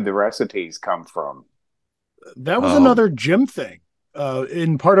include the recipes come from? That was another Jim thing.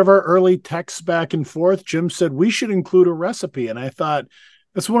 In part of our early texts back and forth, Jim said we should include a recipe. And I thought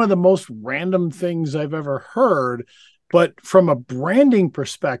that's one of the most random things I've ever heard. But from a branding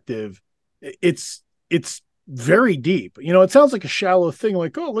perspective, it's very deep. It sounds like a shallow thing,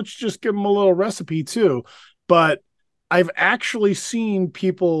 like, oh, let's just give them a little recipe too. But I've actually seen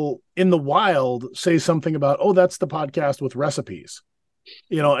people in the wild say something about, oh, that's the podcast with recipes.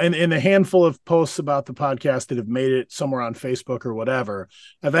 And in a handful of posts about the podcast that have made it somewhere on Facebook or whatever,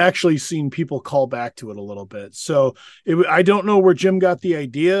 I've actually seen people call back to it a little bit. So I don't know where Jim got the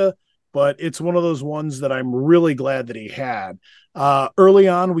idea, but it's one of those ones that I'm really glad that he had. Early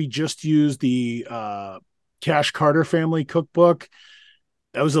on, we just used the Cash Carter family cookbook.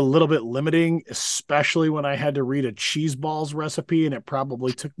 That was a little bit limiting, especially when I had to read a cheese balls recipe, and it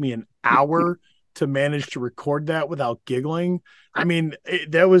probably took me an hour to manage to record that without giggling. I mean,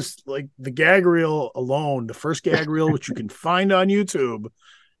 that was like the gag reel alone. The first gag reel, which you can find on YouTube,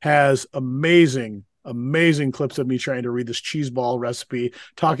 has amazing clips of me trying to read this cheese ball recipe,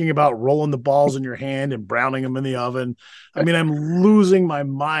 talking about rolling the balls in your hand and browning them in the oven. I mean, I'm losing my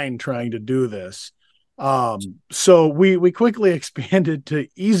mind trying to do this. So we quickly expanded to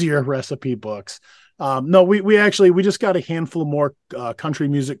easier recipe books. No, we just got a handful of more country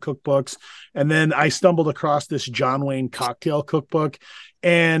music cookbooks. And then I stumbled across this John Wayne cocktail cookbook.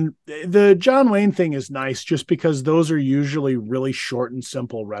 And the John Wayne thing is nice just because those are usually really short and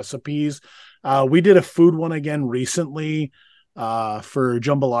simple recipes. We did a food one again recently for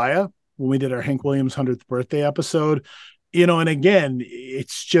Jambalaya when we did our Hank Williams 100th birthday episode. And again,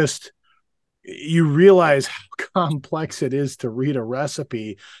 it's just, you realize how complex it is to read a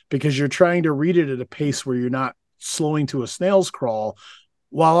recipe because you're trying to read it at a pace where you're not slowing to a snail's crawl,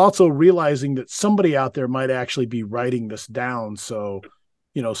 while also realizing that somebody out there might actually be writing this down. So,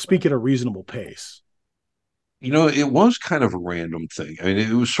 speak at a reasonable pace. It was kind of a random thing. I mean,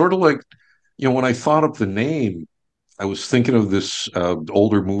 it was sort of like, when I thought up the name, I was thinking of this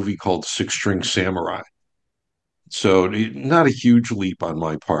older movie called Six String Samurai. So not a huge leap on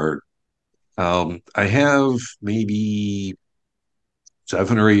my part. I have maybe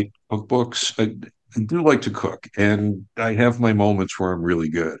 7 or 8 cookbooks. I do like to cook, and I have my moments where I'm really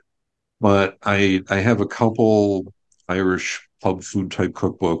good. But I have a couple Irish pub food type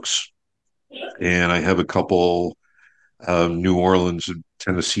cookbooks, and I have a couple New Orleans and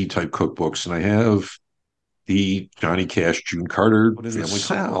Tennessee type cookbooks, and I have the Johnny Cash, June Carter family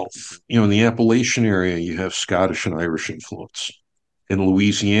South. In the Appalachian area, you have Scottish and Irish influence. In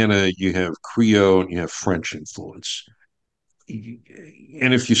Louisiana, you have Creole and you have French influence.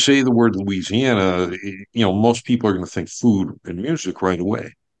 And if you say the word Louisiana, most people are going to think food and music right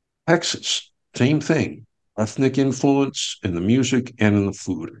away. Texas, same thing. Ethnic influence in the music and in the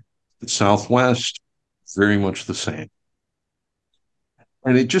food. The Southwest, very much the same.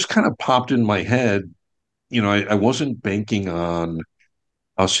 And it just kind of popped in my head. I wasn't banking on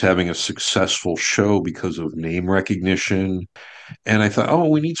us having a successful show because of name recognition. And I thought, oh,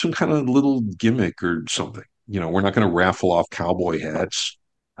 we need some kind of little gimmick or something. We're not going to raffle off cowboy hats.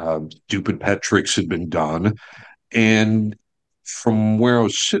 Stupid pet tricks had been done. And from where I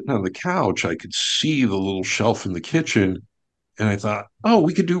was sitting on the couch, I could see the little shelf in the kitchen. And I thought, oh,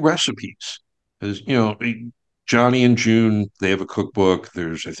 we could do recipes. Because, Johnny and June, they have a cookbook.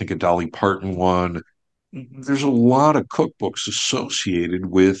 There's, I think, a Dolly Parton one. There's a lot of cookbooks associated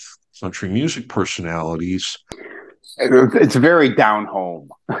with country music personalities. It's very down home.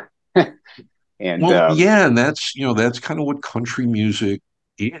 And well, yeah, and that's kind of what country music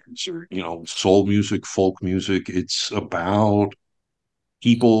is, or soul music, folk music. It's about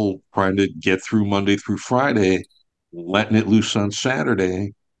people trying to get through Monday through Friday, letting it loose on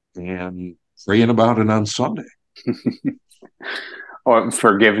Saturday, and praying about it on Sunday. or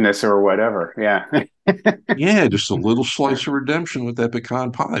forgiveness or whatever. Yeah. Yeah, just a little slice of redemption with that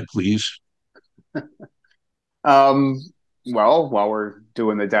pecan pie, please. Um, well, while we're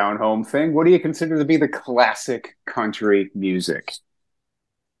doing the down home thing, what do you consider to be the classic country music?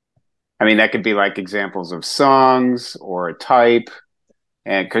 I mean, that could be like examples of songs or a type,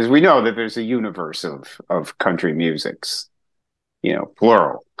 and because we know that there's a universe of country musics,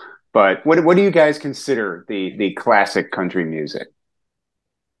 plural. But what do you guys consider the classic country music?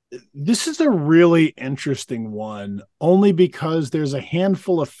 This is a really interesting one, only because there's a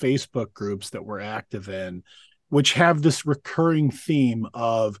handful of Facebook groups that we're active in, which have this recurring theme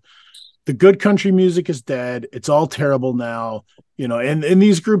of the good country music is dead. It's all terrible now, and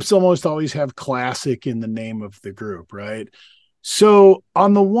these groups almost always have classic in the name of the group, right? So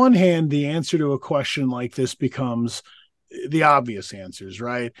on the one hand, the answer to a question like this becomes the obvious answers,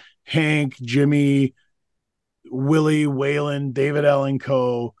 right? Hank, Jimmy, Willie, Waylon, David Allen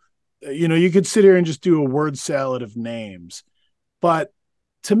Coe. You could sit here and just do a word salad of names. But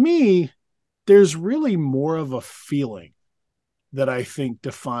to me, there's really more of a feeling that I think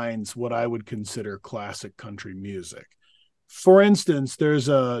defines what I would consider classic country music. For instance, there's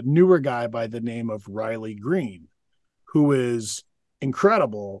a newer guy by the name of Riley Green, who is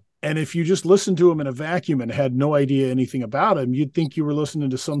incredible. And if you just listened to him in a vacuum and had no idea anything about him, you'd think you were listening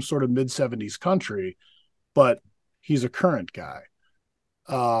to some sort of mid-70s country, but he's a current guy.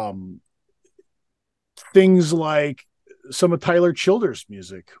 Things like some of Tyler Childers'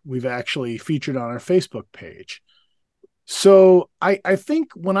 music we've actually featured on our Facebook page. So I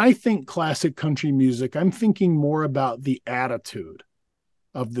think when I think classic country music, I'm thinking more about the attitude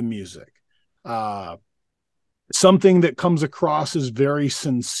of the music. Something that comes across as very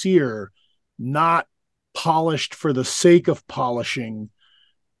sincere, not polished for the sake of polishing,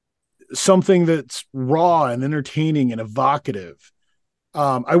 something that's raw and entertaining and evocative.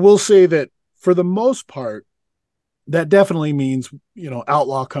 I will say that for the most part, that definitely means,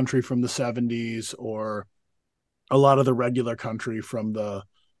 outlaw country from the 70s or a lot of the regular country from the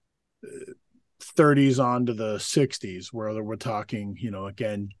 30s on to the 60s, where we're talking,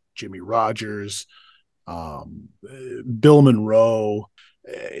 again, Jimmy Rogers, Bill Monroe.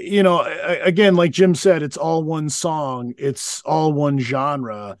 Again, like Jim said, it's all one song, it's all one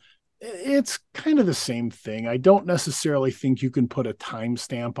genre. It's kind of the same thing. I don't necessarily think you can put a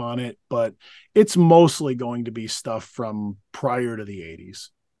timestamp on it, but it's mostly going to be stuff from prior to the 80s,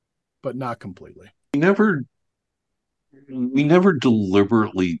 but not completely. We never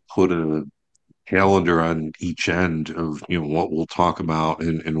deliberately put a calendar on each end of what we'll talk about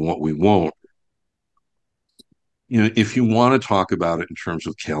and what we won't. If you want to talk about it in terms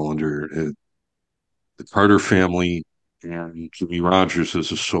of calendar, the Carter family and Jimmy Rogers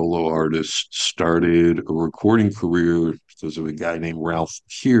as a solo artist started a recording career because of a guy named Ralph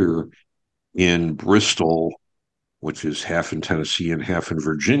Keir in Bristol, which is half in Tennessee and half in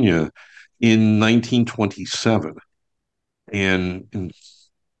Virginia, in 1927. And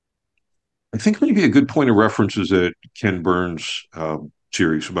I think maybe a good point of reference is that Ken Burns'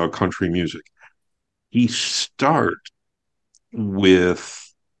 series about country music. He started with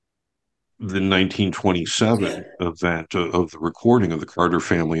the 1927 event of the recording of the Carter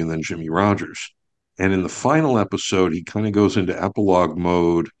family and then Jimmy Rogers. And in the final episode, he kind of goes into epilogue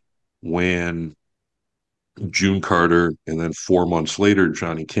mode when June Carter and then 4 months later,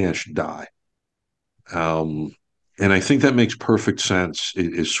 Johnny Cash die. And I think that makes perfect sense.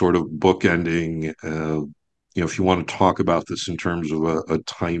 It is sort of bookending, if you want to talk about this in terms of a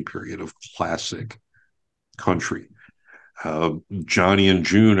time period of classic country. Johnny and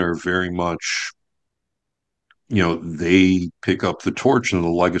June are very much, they pick up the torch and the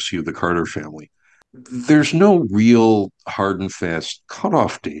legacy of the Carter family. there's no real hard and fast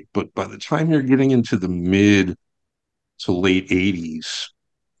cutoff date, but by the time you're getting into the mid to late 80s,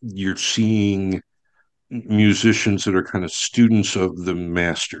 you're seeing musicians that are kind of students of the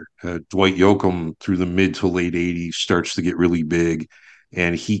master. Dwight Yoakam through the mid to late 80s starts to get really big,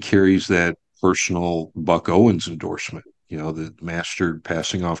 and he carries that personal Buck Owens endorsement, the master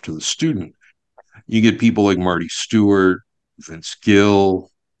passing off to the student. You get people like Marty Stewart, Vince Gill,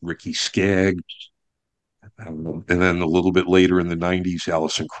 Ricky Skaggs, and then a little bit later in the 90s,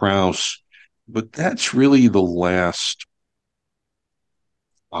 Alison Krauss. But that's really the last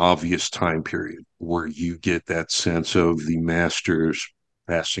obvious time period where you get that sense of the masters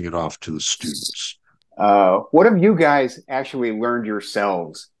passing it off to the students. What have you guys actually learned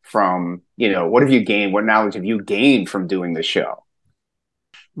yourselves from, what have you gained? What knowledge have you gained from doing the show?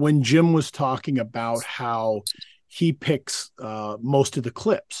 When Jim was talking about how he picks most of the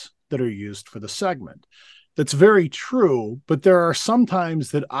clips that are used for the segment, that's very true, but there are some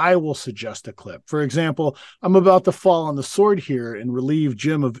times that I will suggest a clip. For example, I'm about to fall on the sword here and relieve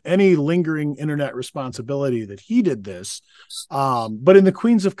Jim of any lingering internet responsibility that he did this. But in the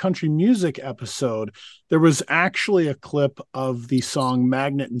Queens of Country Music episode, there was actually a clip of the song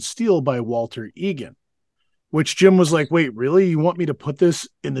Magnet and Steel by Walter Egan, which Jim was like, wait, really? You want me to put this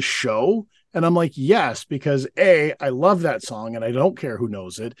in the show? And I'm like, yes, because A, I love that song and I don't care who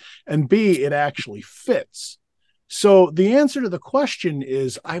knows it. And B, it actually fits. So the answer to the question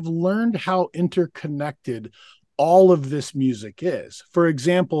is I've learned how interconnected all of this music is. For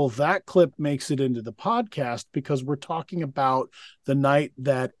example, that clip makes it into the podcast because we're talking about the night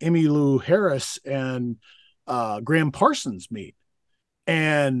that Emmylou Harris and Graham Parsons meet.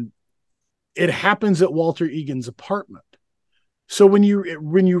 And it happens at Walter Egan's apartment. So when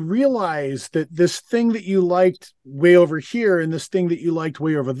you realize that this thing that you liked way over here and this thing that you liked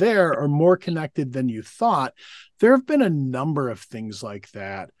way over there are more connected than you thought, there have been a number of things like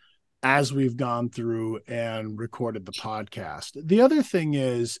that as we've gone through and recorded the podcast. The other thing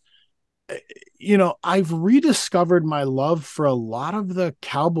is, I've rediscovered my love for a lot of the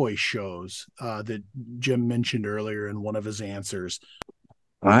cowboy shows that Jim mentioned earlier in one of his answers.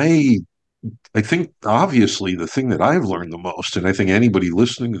 I think obviously the thing that I've learned the most, and I think anybody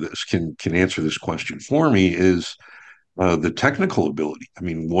listening to this can answer this question for me, is the technical ability. I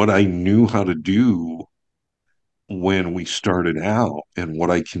mean, what I knew how to do when we started out and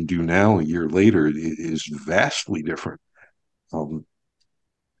what I can do now a year later is vastly different.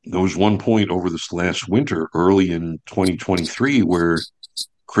 There was one point over this last winter, early in 2023, where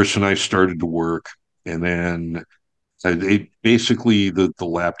Chris and I started to work, and then basically the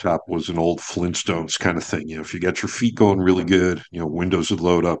laptop was an old Flintstones kind of thing. If you got your feet going really good, Windows would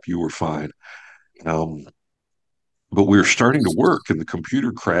load up, you were fine. But we were starting to work and the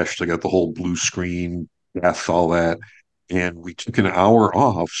computer crashed. I got the whole blue screen, death, all that. And we took an hour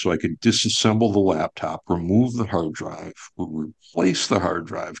off so I could disassemble the laptop, remove the hard drive, replace the hard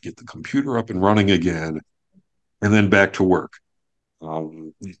drive, get the computer up and running again, and then back to work.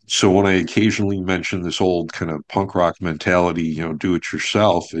 So when I occasionally mention this old kind of punk rock mentality, do it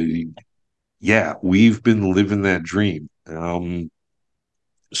yourself, yeah, we've been living that dream.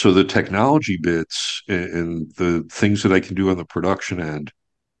 So the technology bits and the things that I can do on the production end,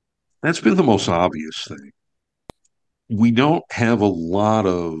 that's been the most obvious thing. We don't have a lot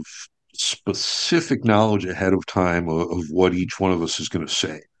of specific knowledge ahead of time of what each one of us is going to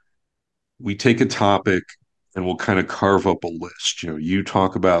say. We take a topic and we'll kind of carve up a list. You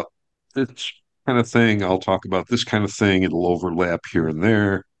talk about this kind of thing, I'll talk about this kind of thing. It'll overlap here and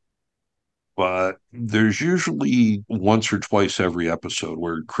there. But there's usually once or twice every episode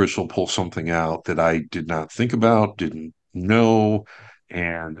where Chris will pull something out that I did not think about, didn't know.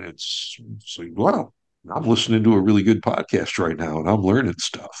 And it's like, wow, I'm listening to a really good podcast right now and I'm learning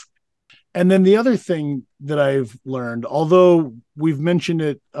stuff. And then the other thing that I've learned, although we've mentioned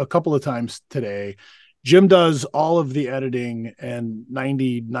it a couple of times today, Jim does all of the editing and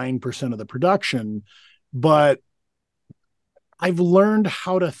 99% of the production, but I've learned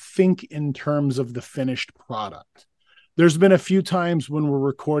how to think in terms of the finished product. There's been a few times when we're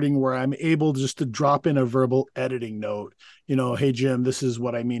recording where I'm able just to drop in a verbal editing note, hey, Jim, this is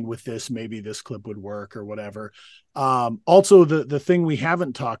what I mean with this. Maybe this clip would work or whatever. Also, the thing we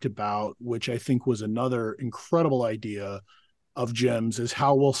haven't talked about, which I think was another incredible idea of Jim's, is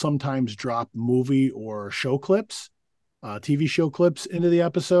how we'll sometimes drop movie or show clips, TV show clips into the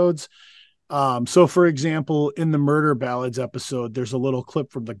episodes. So for example, in the Murder Ballads episode, there's a little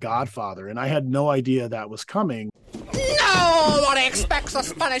clip from The Godfather, and I had no idea that was coming. Nobody expects amongst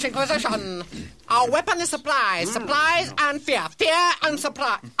the Spanish Inquisition. Our weapon is supplies. Supplies and fear. Fear and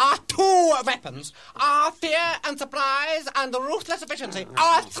supply are two weapons. Our fear and supplies and ruthless efficiency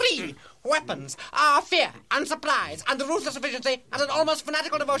are three weapons. Our fear and supplies and ruthless efficiency and an almost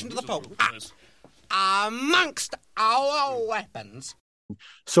fanatical devotion to the Pope are amongst our weapons.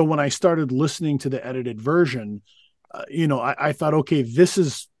 So when I started listening to the edited version, I thought, okay, this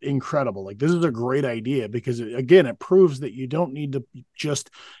is incredible. Like, this is a great idea because, it proves that you don't need to just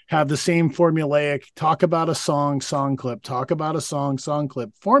have the same formulaic talk about a song clip, talk about a song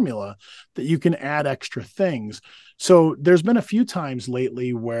clip formula, that you can add extra things. So there's been a few times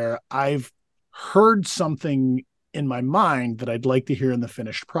lately where I've heard something in my mind that I'd like to hear in the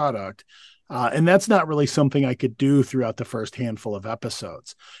finished product. And that's not really something I could do throughout the first handful of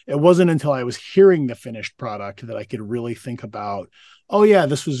episodes. It wasn't until I was hearing the finished product that I could really think about, oh yeah,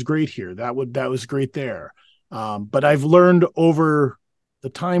 this was great here. That was great there. But I've learned over the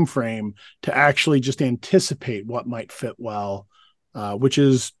time frame to actually just anticipate what might fit well, which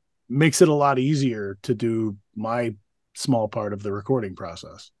makes it a lot easier to do my small part of the recording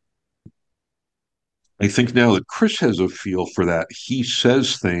process. I think now that Chris has a feel for that, he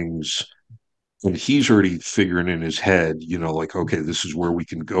says things and he's already figuring in his head, like, okay, this is where we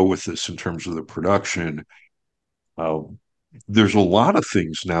can go with this in terms of the production. There's a lot of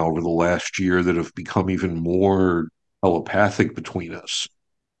things now over the last year that have become even more telepathic between us.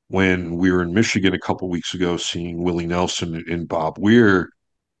 When we were in Michigan a couple of weeks ago seeing Willie Nelson and Bob Weir,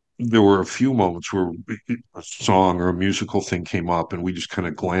 there were a few moments where a song or a musical thing came up and we just kind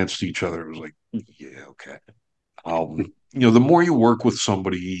of glanced at each other. It was like, yeah, okay. The more you work with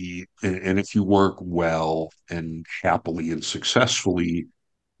somebody, and if you work well and happily and successfully,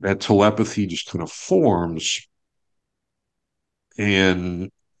 that telepathy just kind of forms. And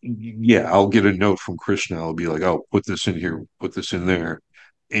yeah, I'll get a note from Chris now. I'll be like, oh, put this in here, put this in there.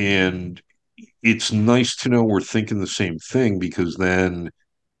 And it's nice to know we're thinking the same thing, because then,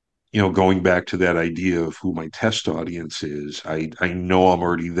 going back to that idea of who my test audience is, I know I'm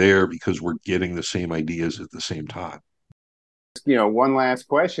already there because we're getting the same ideas at the same time. One last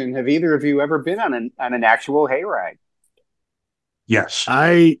question. Have either of you ever been on an actual hayride? Yes.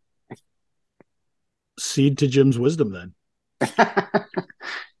 I cede to Jim's wisdom then.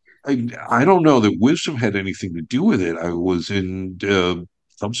 I don't know that wisdom had anything to do with it. I was in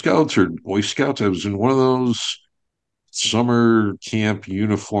Cub Scouts or Boy Scouts. I was in one of those summer camp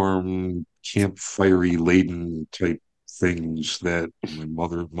uniform, campfire-y laden type things that my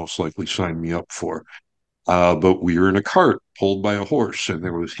mother most likely signed me up for. But we were in a cart pulled by a horse, and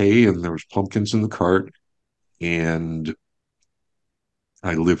there was hay and there was pumpkins in the cart, and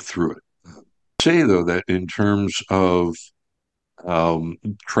I lived through it. Say, though, that in terms of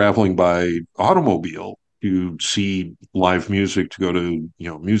traveling by automobile to see live music, to go to,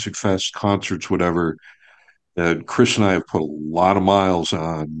 music fest, concerts, whatever, Chris and I have put a lot of miles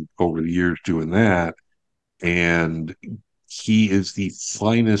on over the years doing that. And he is the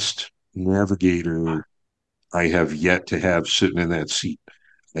finest navigator I have yet to have sitting in that seat.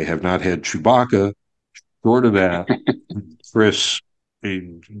 I have not had Chewbacca. Short of that, Chris,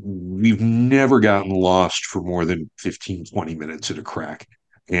 we've never gotten lost for more than 15, 20 minutes at a crack.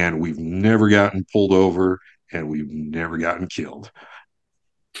 And we've never gotten pulled over, and we've never gotten killed.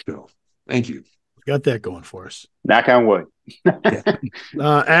 So, thank you. Got that going for us. Knock on wood.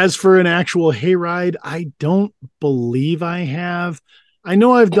 As for an actual hayride, I don't believe I have. I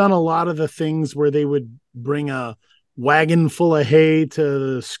know I've done a lot of the things where they would bring a wagon full of hay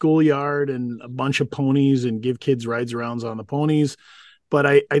to the schoolyard and a bunch of ponies and give kids rides arounds on the ponies. But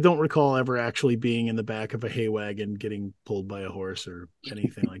I don't recall ever actually being in the back of a hay wagon getting pulled by a horse or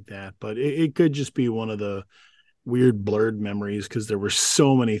anything like that. But it could just be one of the weird blurred memories, because there were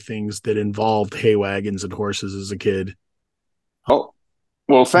so many things that involved hay wagons and horses as a kid. Oh,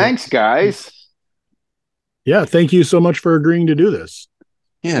 well, thanks, guys. Yeah, thank you so much for agreeing to do this.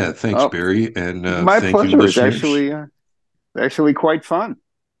 Yeah, thanks, Barry. And my thank pleasure. you, It's actually quite fun.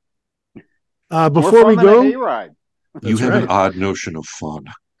 Before we go, hayride. You have an odd notion of fun.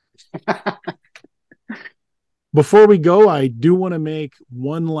 Before we go, I do want to make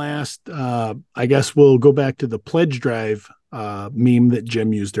one last, I guess we'll go back to the pledge drive meme that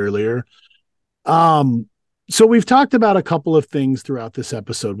Jim used earlier. So we've talked about a couple of things throughout this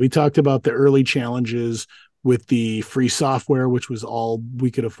episode. We talked about the early challenges with the free software, which was all we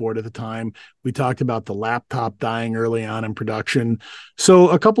could afford at the time. We talked about the laptop dying early on in production. So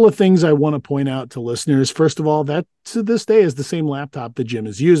a couple of things I want to point out to listeners. First of all, that to this day is the same laptop that Jim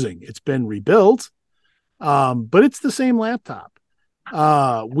is using. It's been rebuilt, but it's the same laptop.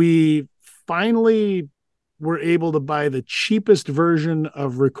 We finally were able to buy the cheapest version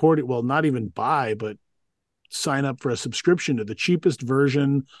of recording. Well, not even buy, but sign up for a subscription to the cheapest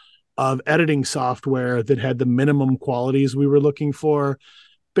version of editing software that had the minimum qualities we were looking for.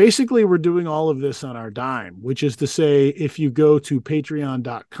 Basically, we're doing all of this on our dime, which is to say, if you go to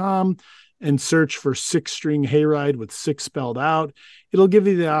patreon.com and search for Six String Hayride with six spelled out, it'll give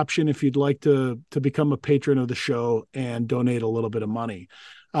you the option if you'd like to become a patron of the show and donate a little bit of money.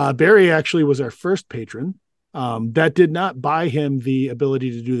 Barry actually was our first patron. That did not buy him the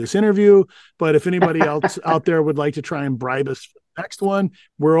ability to do this interview, but if anybody else out there would like to try and bribe us for the next one,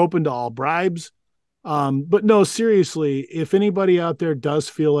 we're open to all bribes. But no, seriously, if anybody out there does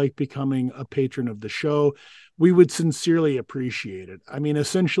feel like becoming a patron of the show, we would sincerely appreciate it. I mean,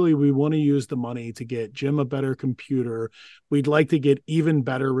 essentially, we want to use the money to get Jim a better computer. We'd like to get even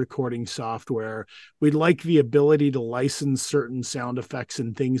better recording software. We'd like the ability to license certain sound effects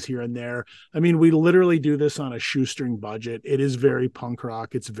and things here and there. I mean, we literally do this on a shoestring budget. It is very punk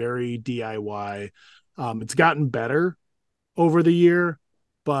rock. It's very DIY. It's gotten better over the year,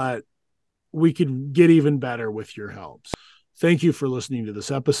 but we could get even better with your help. Thank you for listening to this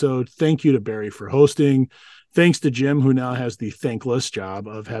episode. Thank you to Barry for hosting. Thanks to Jim, who now has the thankless job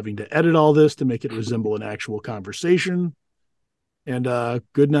of having to edit all this to make it resemble an actual conversation. And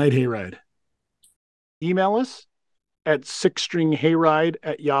good night, Hayride. Email us at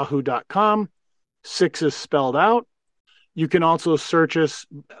sixstringhayride@yahoo.com. Six is spelled out. You can also search us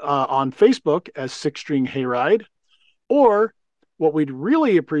on Facebook as Six String Hayride, or what we'd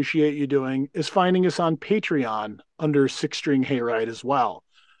really appreciate you doing is finding us on Patreon under Six String Hayride as well.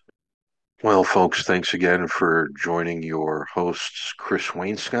 Well, folks, thanks again for joining your hosts, Chris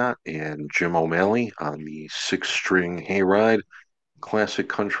Wainscott and Jim O'Malley, on the Six String Hayride Classic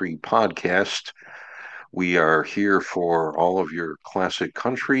Country Podcast. We are here for all of your classic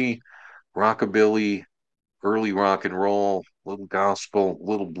country, rockabilly, early rock and roll, little gospel,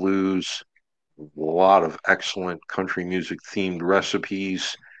 little blues, a lot of excellent country music themed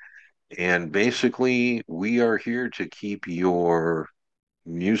recipes. And basically, we are here to keep your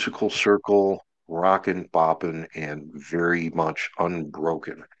musical circle rockin', boppin', and very much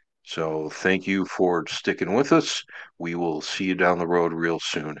unbroken. So thank you for sticking with us. We will see you down the road real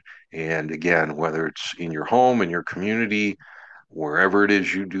soon. And again, whether it's in your home, in your community, wherever it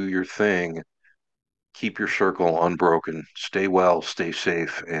is you do your thing, keep your circle unbroken. Stay well, stay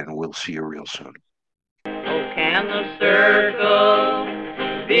safe, and we'll see you real soon. Oh, can the circle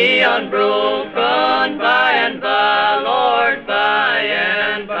be unbroken by and by, Lord, by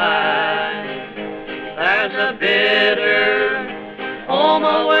and by? There's a bitter home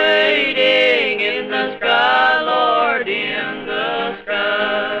awaiting in the sky, Lord, in the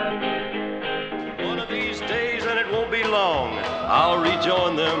sky. One of these days, and it won't be long, I'll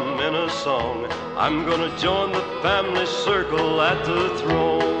rejoin them in a song. I'm gonna join the family circle at the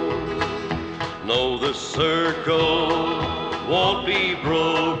throne. No, the circle won't be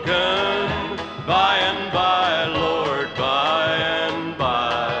broken by and by, Lord, by and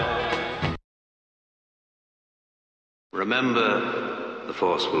by. Remember, the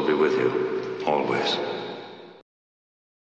Force will be with you, always.